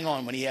he's bang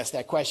on when he asks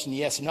that question.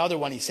 He asks another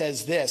one. He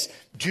says this: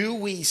 do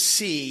we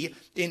see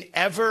an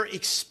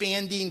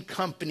ever-expanding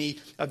company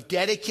of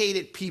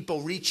dedicated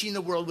people reaching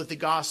the world with the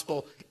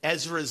gospel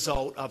as a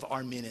result of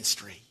our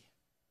ministry?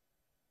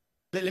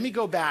 Let me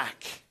go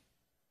back.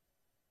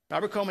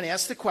 Robert Coleman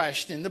asked the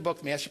question in the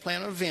book, Master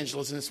Plan of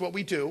Evangelism. It's what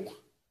we do.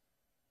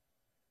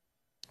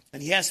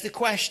 And he asked the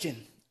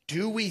question,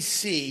 do we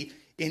see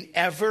an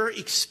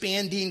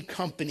ever-expanding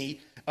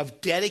company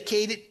of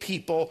dedicated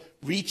people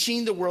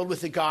reaching the world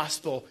with the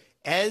gospel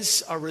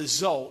as a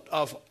result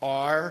of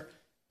our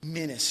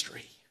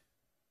ministry.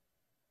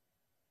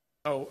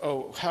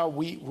 Oh, how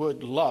we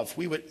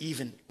would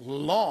even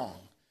long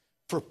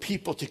for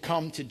people to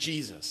come to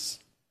Jesus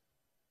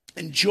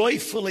and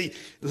joyfully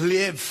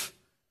live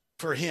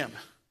for him.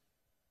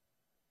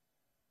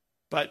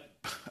 But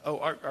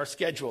our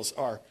schedules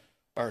are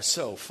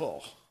so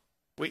full.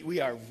 We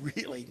are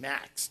really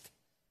maxed.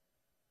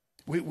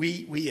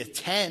 We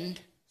attend,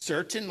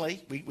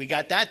 certainly. We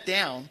got that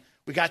down.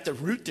 We got the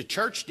route to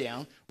church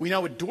down. We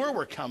know what door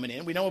we're coming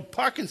in. We know what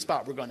parking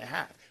spot we're going to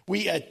have.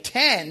 We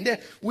attend.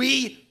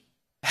 We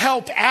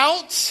help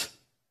out.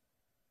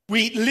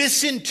 We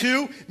listen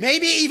to.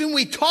 Maybe even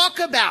we talk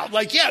about.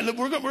 Like, yeah,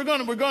 we're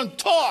going to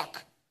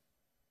talk.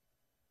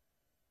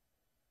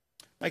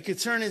 My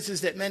concern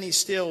is that many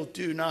still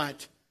do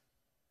not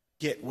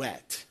get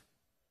wet.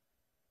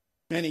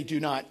 Many do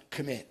not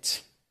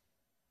commit.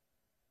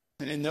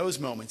 And in those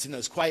moments, in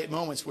those quiet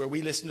moments where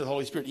we listen to the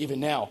Holy Spirit, even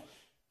now,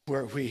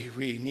 where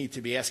we need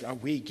to be asking, are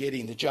we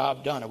getting the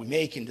job done? Are we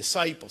making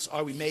disciples?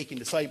 Are we making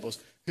disciples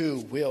who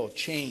will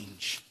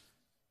change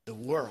the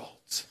world?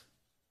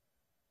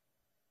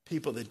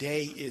 People, the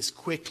day is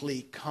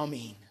quickly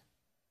coming.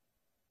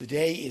 The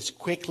day is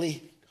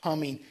quickly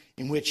coming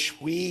in which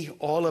we,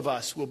 all of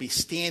us, will be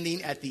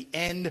standing at the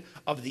end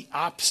of the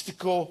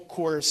obstacle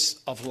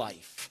course of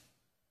life.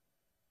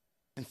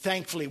 And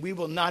thankfully, we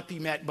will not be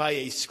met by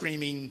a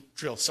screaming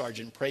drill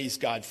sergeant. Praise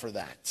God for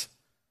that.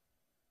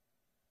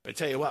 But I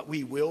tell you what,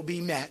 we will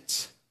be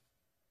met.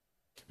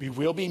 We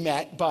will be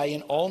met by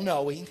an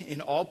all-knowing,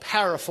 an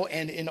all-powerful,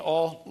 and an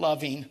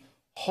all-loving,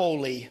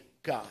 holy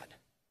God.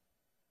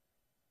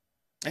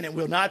 And it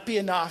will not be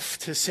enough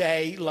to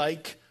say,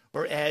 like,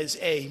 or as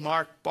a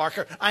Mark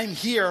Barker, I'm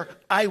here,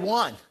 I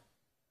won.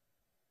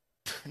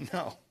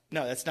 No,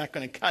 that's not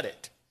going to cut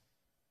it.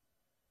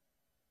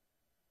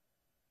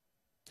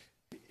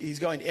 He's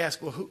going to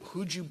ask, well,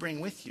 who'd you bring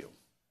with you?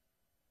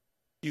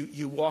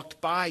 You walked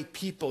by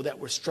people that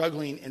were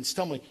struggling and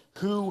stumbling.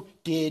 Who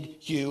did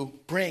you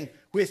bring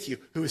with you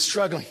who was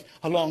struggling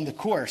along the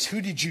course?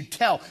 Who did you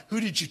tell? Who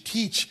did you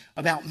teach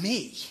about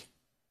me?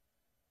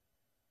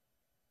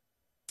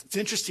 It's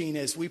interesting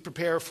as we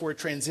prepare for a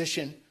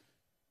transition,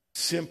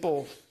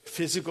 simple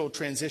physical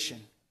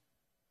transition.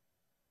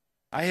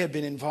 I have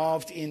been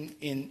involved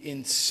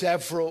in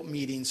several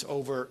meetings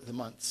over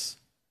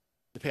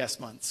the past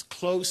months,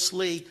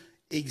 closely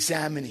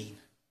examining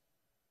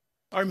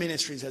our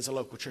ministries as a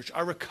local church,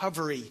 our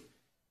recovery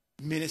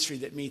ministry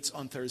that meets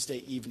on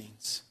Thursday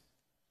evenings.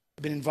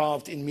 I've been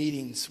involved in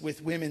meetings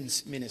with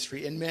women's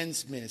ministry and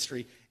men's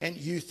ministry and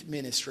youth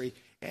ministry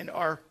and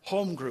our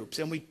home groups.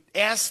 And we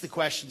ask the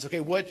questions,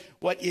 okay, what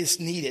is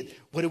needed?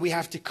 What do we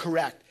have to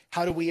correct?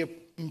 How do we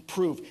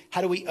improve?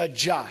 How do we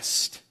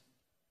adjust?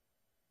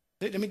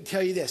 Let me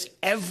tell you this.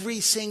 Every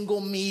single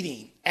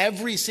meeting,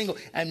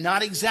 I'm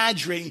not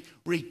exaggerating,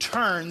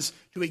 returns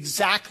to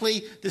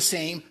exactly the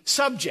same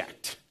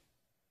subject.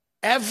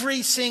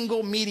 Every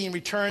single meeting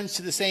returns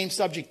to the same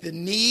subject. The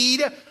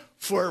need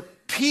for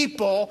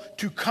people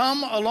to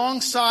come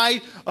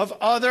alongside of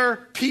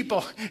other people,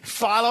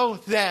 follow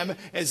them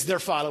as they're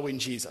following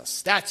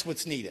Jesus. That's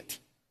what's needed.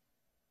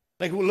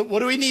 Like, what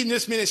do we need in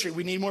this ministry?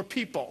 We need more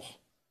people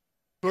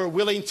who are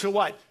willing to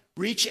what?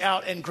 Reach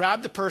out and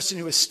grab the person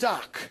who is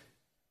stuck.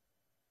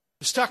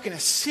 They're stuck in a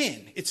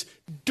sin. It's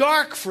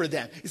dark for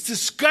them. It's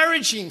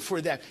discouraging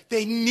for them.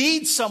 They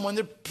need someone.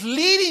 They're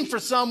pleading for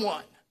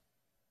someone.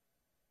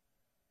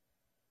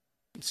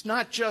 It's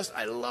not just,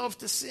 I love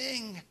to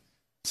sing.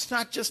 It's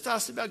not just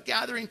us about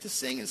gathering to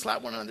sing and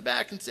slap one on the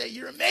back and say,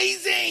 you're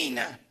amazing.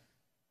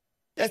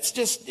 That's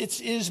just,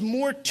 it is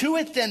more to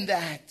it than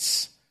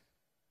that.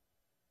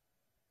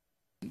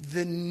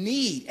 The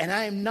need, and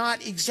I am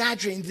not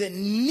exaggerating, the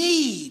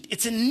need,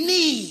 it's a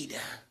need,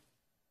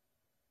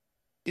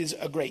 is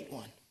a great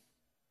one.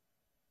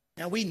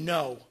 Now we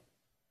know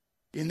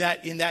in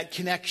that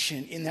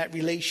connection, in that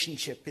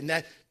relationship, in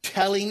that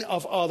telling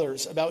of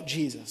others about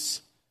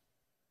Jesus,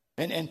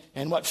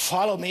 and what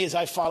follow me as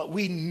I follow,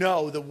 we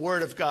know the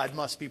Word of God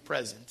must be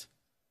present.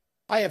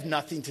 I have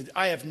nothing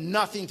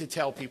to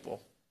tell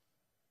people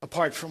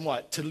apart from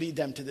what? To lead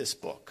them to this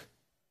book.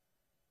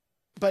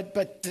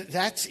 But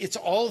it's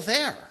all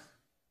there.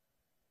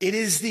 It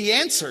is the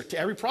answer to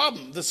every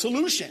problem, the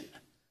solution.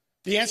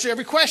 The answer to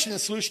every question, the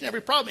solution to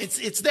every problem.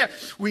 It's there.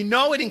 We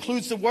know it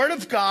includes the Word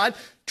of God.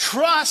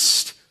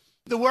 Trust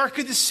the work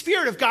of the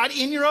Spirit of God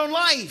in your own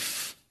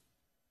life.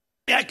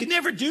 I could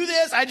never do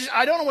this.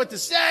 I don't know what to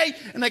say.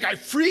 And I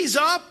freeze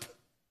up.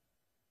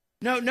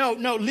 No.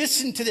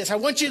 Listen to this. I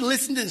want you to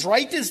listen to this.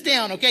 Write this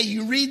down. Okay,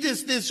 you read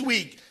this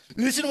week.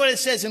 Listen to what it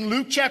says in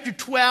Luke chapter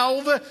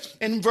 12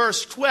 and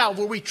verse 12,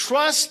 where we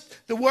trust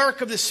the work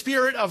of the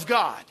Spirit of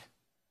God.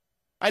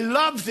 I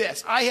love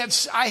this. I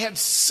have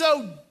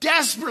so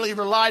desperately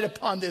relied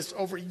upon this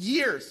over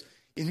years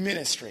in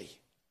ministry.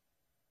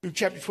 Luke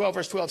chapter 12,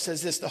 verse 12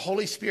 says this, the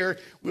Holy Spirit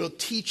will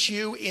teach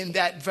you in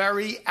that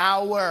very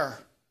hour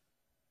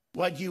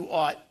what you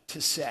ought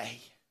to say.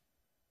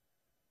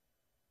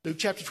 Luke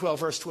chapter 12,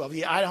 verse 12.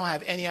 Yeah, I don't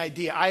have any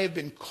idea. I have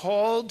been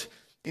called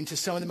into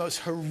some of the most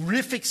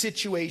horrific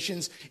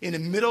situations in the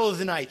middle of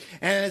the night.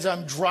 And as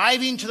I'm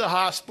driving to the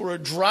hospital or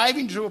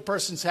driving to a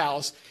person's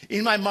house,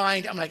 in my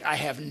mind, I'm like, I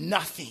have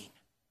nothing.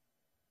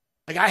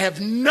 Like, I have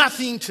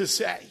nothing to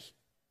say.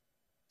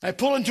 I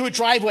pull into a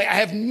driveway, I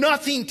have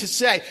nothing to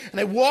say.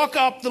 And I walk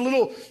up the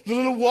little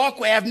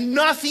walkway, I have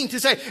nothing to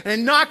say. And I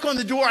knock on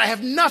the door, I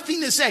have nothing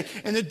to say.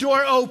 And the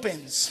door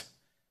opens.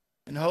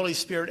 And the Holy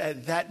Spirit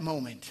at that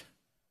moment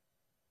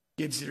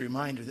gives you the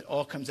reminder that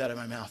all comes out of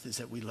my mouth is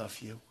that we love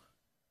you.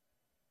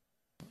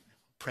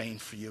 Praying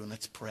for you, and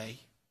let's pray.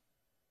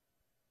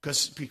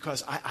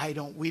 Because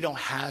we don't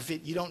have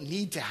it. You don't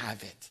need to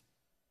have it.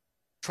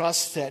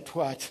 Trust that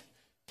what?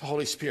 The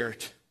Holy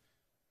Spirit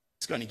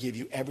is going to give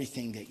you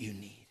everything that you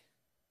need.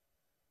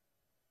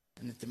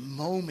 And at the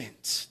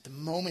moment,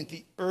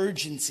 the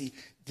urgency,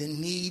 the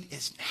need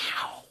is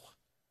now.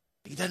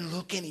 It doesn't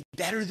look any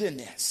better than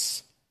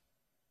this.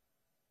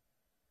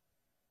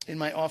 In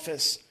my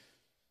office,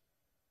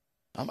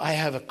 I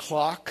have a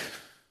clock,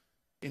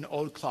 an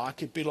old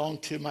clock. It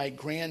belonged to my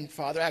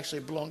grandfather.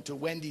 Actually, it belonged to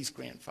Wendy's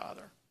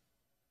grandfather.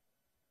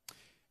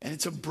 And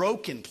it's a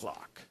broken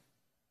clock.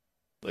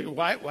 Like,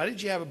 why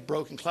did you have a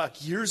broken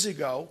clock? Years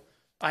ago,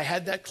 I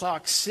had that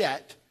clock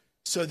set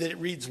so that it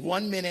reads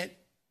 1 minute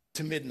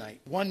to midnight.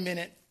 1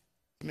 minute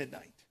to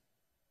midnight.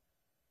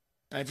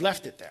 And I've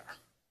left it there.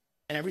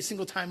 And every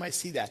single time I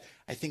see that,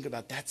 I think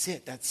about, that's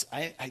it.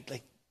 I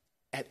like,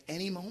 at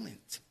any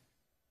moment,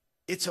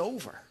 it's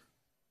over.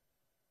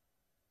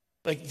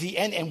 Like the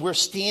end, and we're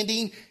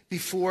standing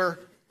before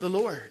the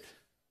Lord.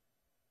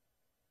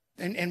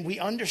 And we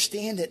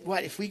understand that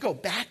if we go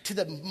back to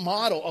the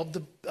model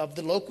of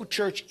the local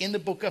church in the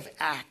book of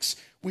Acts,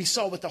 we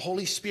saw what the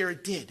Holy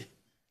Spirit did.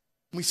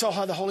 We saw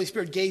how the Holy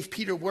Spirit gave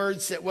Peter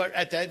words that were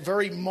at that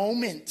very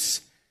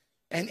moment.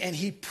 And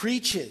he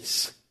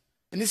preaches.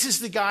 And this is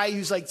the guy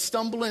who's like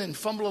stumbling and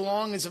fumbling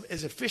along as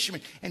a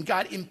fisherman. And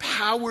God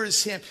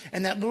empowers him.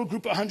 And that little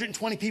group of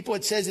 120 people,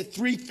 it says that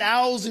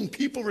 3,000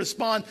 people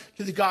respond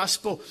to the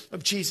gospel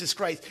of Jesus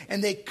Christ.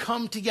 And they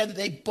come together.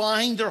 They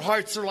bind their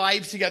hearts, their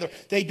lives together.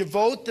 They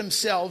devote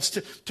themselves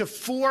to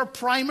 4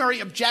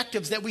 primary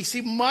objectives that we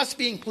see must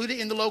be included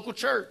in the local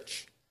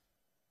church.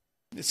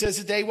 It says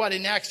that they,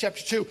 in Acts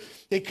chapter 2,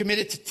 they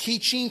committed to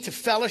teaching, to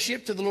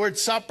fellowship, to the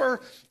Lord's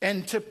Supper,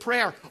 and to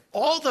prayer.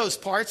 All those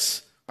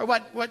parts are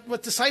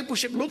what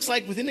discipleship looks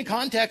like within the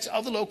context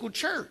of the local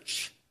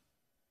church.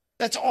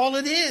 That's all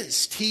it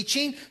is.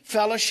 Teaching,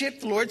 fellowship,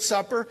 the Lord's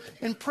Supper,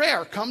 and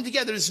prayer. Come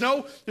together. There's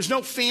no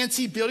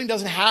fancy building.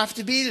 Doesn't have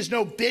to be. There's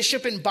no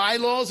bishop and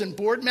bylaws and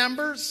board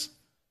members.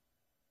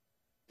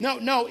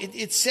 No,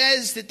 it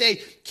says that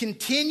they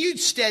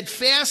continued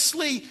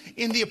steadfastly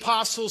in the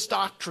apostles'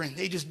 doctrine.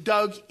 They just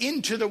dug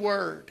into the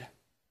word.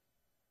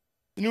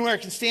 The New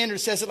American Standard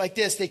says it like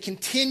this: they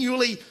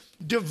continually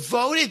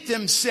devoted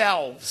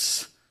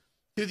themselves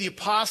to the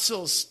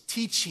apostles'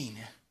 teaching.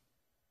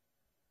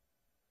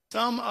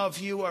 Some of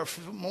you are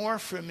more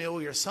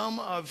familiar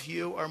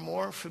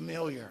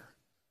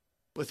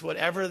with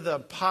whatever the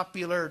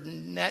popular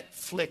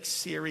Netflix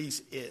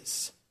series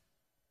is.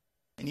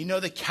 And you know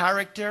the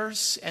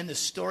characters and the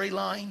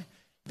storyline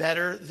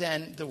better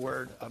than the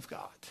Word of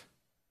God.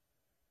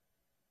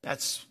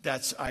 That's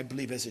I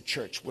believe, as a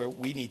church, where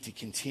we need to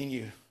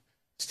continue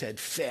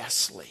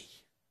steadfastly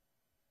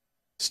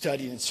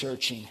studying and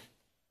searching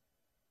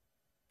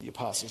the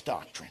apostles'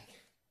 doctrine.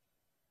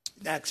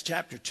 In Acts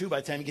chapter 2,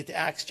 by the time you get to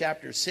Acts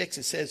chapter 6,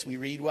 it says we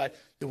read what?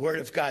 The word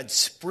of God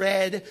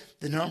spread,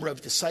 the number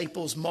of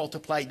disciples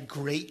multiplied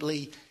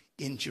greatly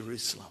in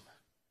Jerusalem.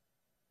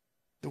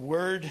 The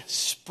word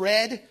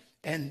spread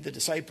and the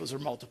disciples were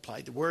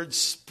multiplied. The word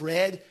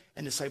spread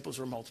and disciples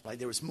were multiplied.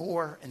 There was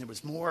more and there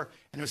was more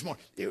and there was more.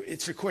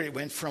 It's recorded. It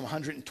went from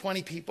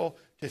 120 people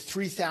to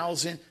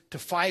 3,000 to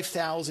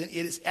 5,000. It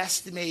is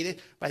estimated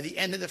by the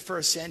end of the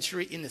first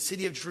century in the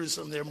city of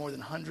Jerusalem, there are more than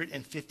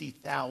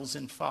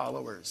 150,000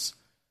 followers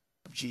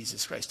of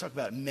Jesus Christ. Talk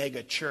about a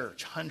mega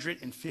church.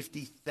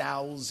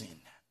 150,000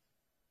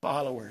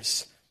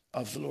 followers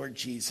of the Lord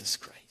Jesus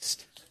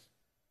Christ.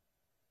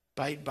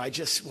 By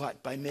just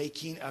what? By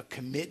making a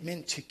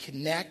commitment to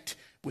connect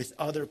with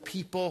other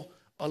people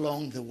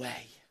along the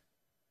way.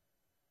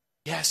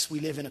 Yes, we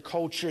live in a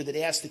culture that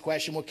asks the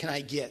question, what can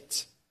I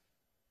get?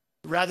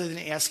 Rather than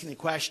asking the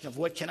question of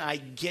what can I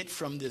get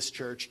from this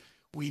church,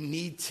 you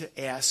need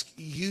to ask,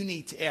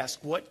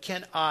 what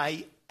can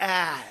I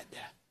add?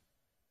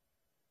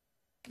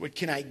 What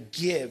can I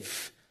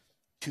give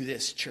to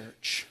this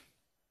church?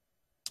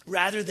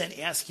 Rather than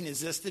asking, is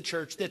this the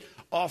church that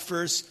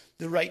offers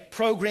the right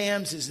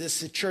programs? Is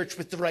this the church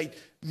with the right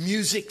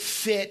music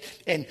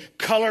fit and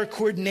color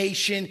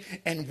coordination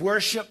and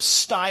worship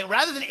style?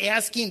 Rather than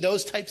asking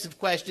those types of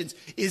questions,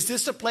 is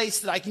this a place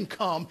that I can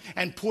come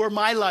and pour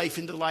my life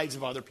into the lives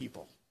of other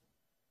people?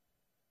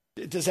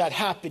 Does that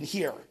happen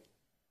here?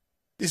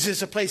 Is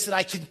this a place that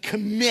I can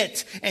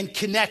commit and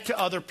connect to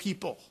other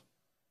people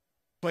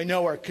who I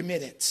know are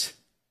committed?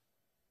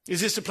 Is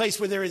this a place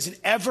where there is an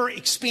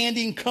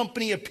ever-expanding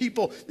company of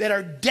people that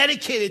are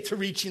dedicated to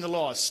reaching the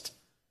lost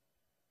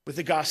with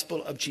the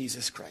gospel of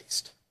Jesus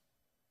Christ?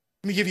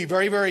 Let me give you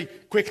very, very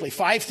quickly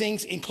 5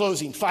 things in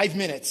closing, 5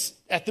 minutes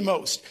at the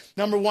most.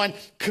 Number 1,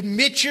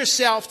 commit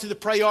yourself to the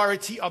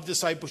priority of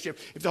discipleship.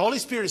 If the Holy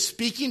Spirit is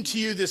speaking to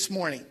you this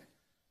morning,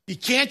 you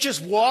can't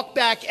just walk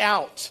back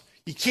out.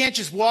 You can't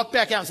just walk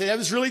back out and say, that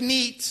was really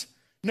neat.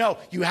 No,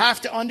 you have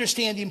to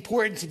understand the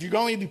importance. If you're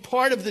going to be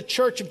part of the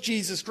church of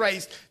Jesus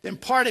Christ, then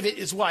part of it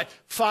is what?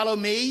 Follow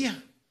me,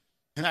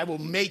 and I will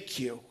make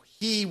you.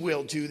 He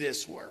will do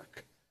this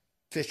work.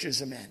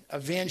 Fishers of men,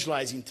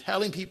 evangelizing,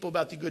 telling people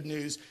about the good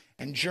news,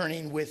 and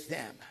journeying with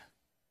them.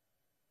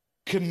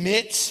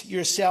 Commit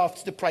yourself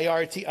to the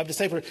priority of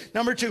discipleship.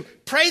 Number 2,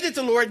 pray that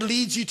the Lord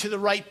leads you to the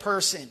right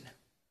person.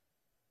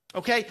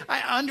 Okay,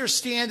 I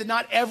understand that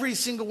not every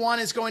single one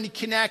is going to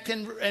connect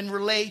and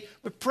relate,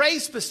 but pray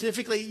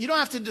specifically. You don't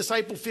have to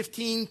disciple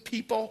 15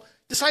 people.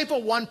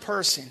 Disciple one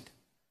person.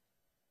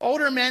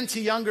 Older men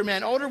to younger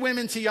men, older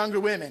women to younger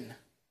women.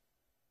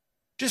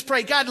 Just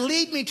pray, God,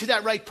 lead me to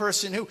that right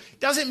person who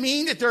doesn't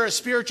mean that they're a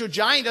spiritual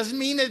giant, doesn't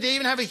mean that they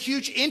even have a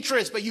huge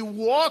interest, but you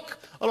walk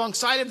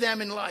alongside of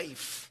them in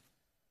life.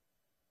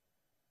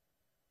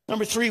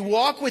 Number 3,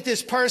 walk with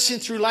this person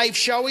through life,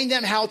 showing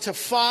them how to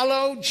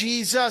follow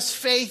Jesus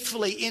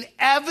faithfully.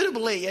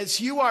 Inevitably, as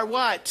you are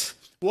what?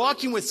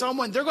 Walking with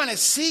someone, they're going to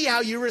see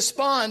how you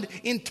respond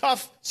in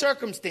tough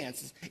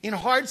circumstances, in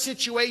hard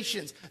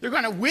situations. They're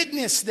going to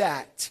witness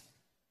that.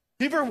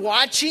 People are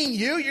watching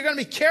you. You're going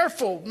to be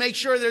careful. Make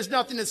sure there's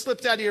nothing that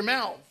slips out of your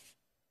mouth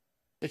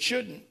that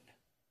shouldn't.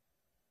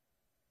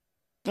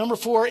 Number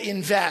 4,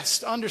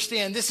 invest.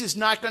 Understand this is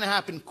not going to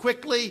happen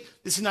quickly.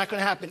 This is not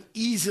going to happen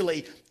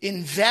easily.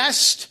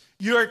 Invest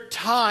your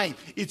time.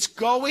 It's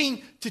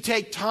going to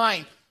take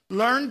time.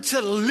 Learn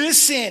to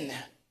listen.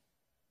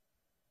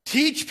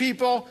 Teach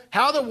people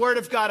how the Word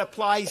of God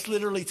applies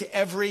literally to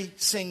every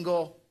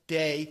single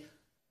day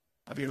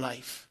of your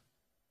life.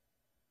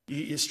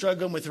 You're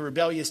struggling with a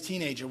rebellious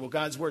teenager. Well,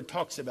 God's Word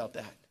talks about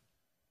that.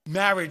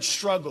 Marriage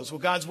struggles. Well,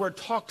 God's Word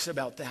talks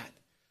about that.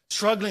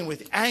 Struggling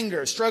with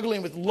anger,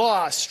 struggling with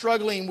loss,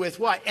 struggling with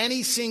what?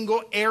 Any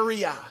single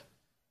area.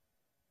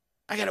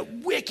 I got a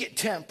wicked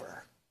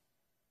temper.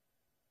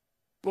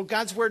 Well,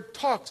 God's Word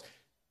talks.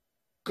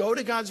 Go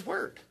to God's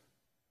Word.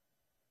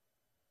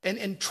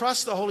 And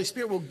trust the Holy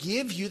Spirit will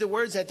give you the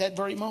words at that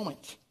very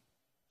moment.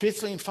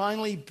 Fifthly and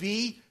finally,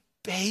 be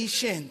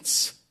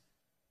patient.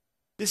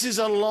 This is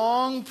a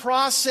long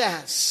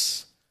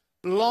process.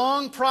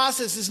 Long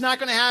process. It's not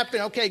going to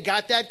happen. Okay,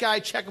 got that guy.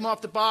 Check him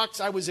off the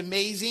box. I was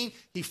amazing.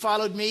 He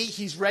followed me.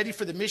 He's ready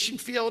for the mission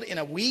field in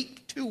a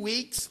week, 2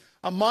 weeks,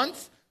 a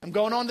month. I'm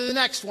going on to the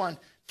next one.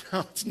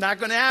 No, it's not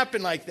going to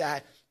happen like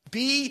that.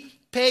 Be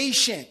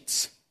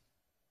patient.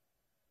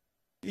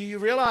 You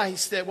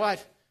realize that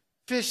what?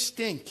 Fish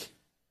stink.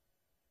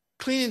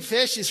 Cleaning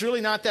fish is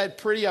really not that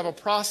pretty of a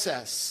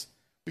process.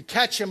 We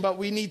catch them, but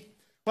we need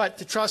what?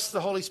 To trust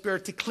the Holy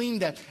Spirit to clean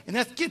them. And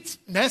that gets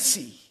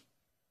messy.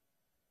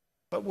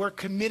 But we're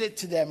committed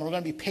to them. We're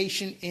going to be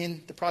patient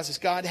in the process.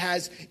 God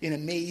has an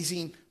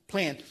amazing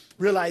plan.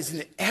 Realizing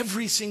that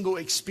every single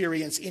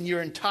experience in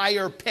your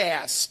entire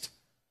past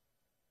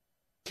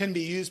can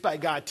be used by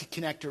God to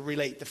connect or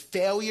relate. The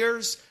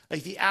failures,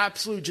 like the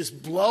absolute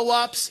just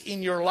blow-ups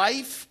in your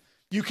life,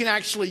 you can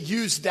actually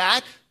use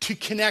that to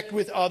connect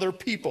with other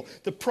people.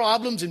 The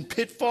problems and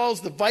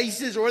pitfalls, the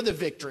vices or the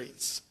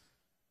victories.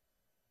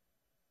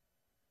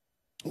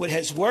 What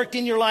has worked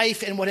in your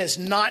life and what has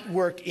not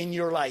worked in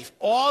your life.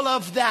 All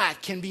of that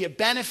can be a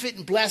benefit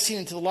and blessing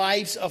into the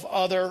lives of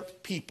other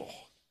people.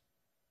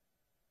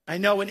 I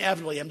know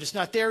inevitably, I'm just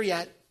not there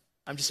yet.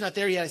 I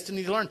still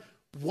need to learn.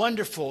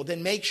 Wonderful.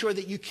 Then make sure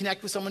that you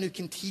connect with someone who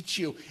can teach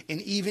you.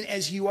 And even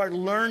as you are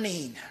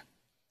learning,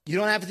 you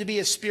don't have to be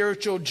a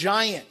spiritual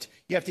giant.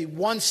 You have to be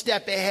one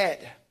step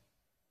ahead.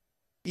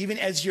 Even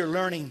as you're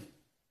learning,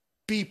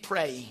 be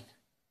praying.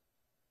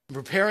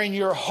 Preparing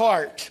your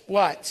heart,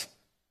 what?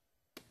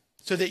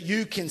 So that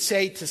you can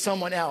say to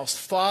someone else,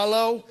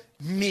 follow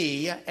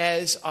me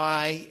as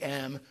I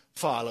am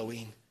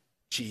following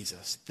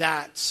Jesus.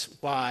 That's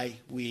why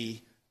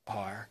we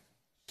are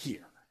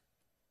here.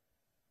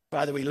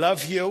 Father, we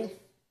love you.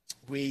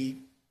 We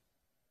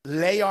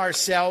lay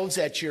ourselves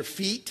at your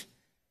feet,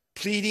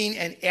 pleading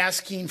and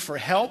asking for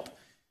help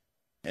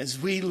as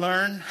we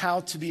learn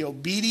how to be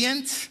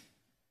obedient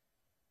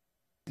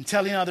and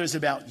telling others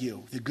about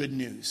you, the good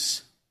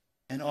news.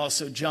 And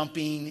also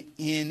jumping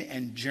in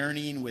and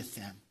journeying with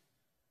them.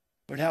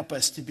 Lord, help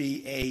us to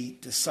be a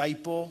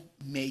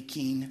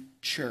disciple-making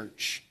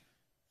church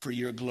for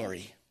your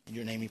glory. In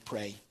your name we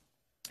pray.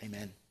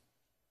 Amen.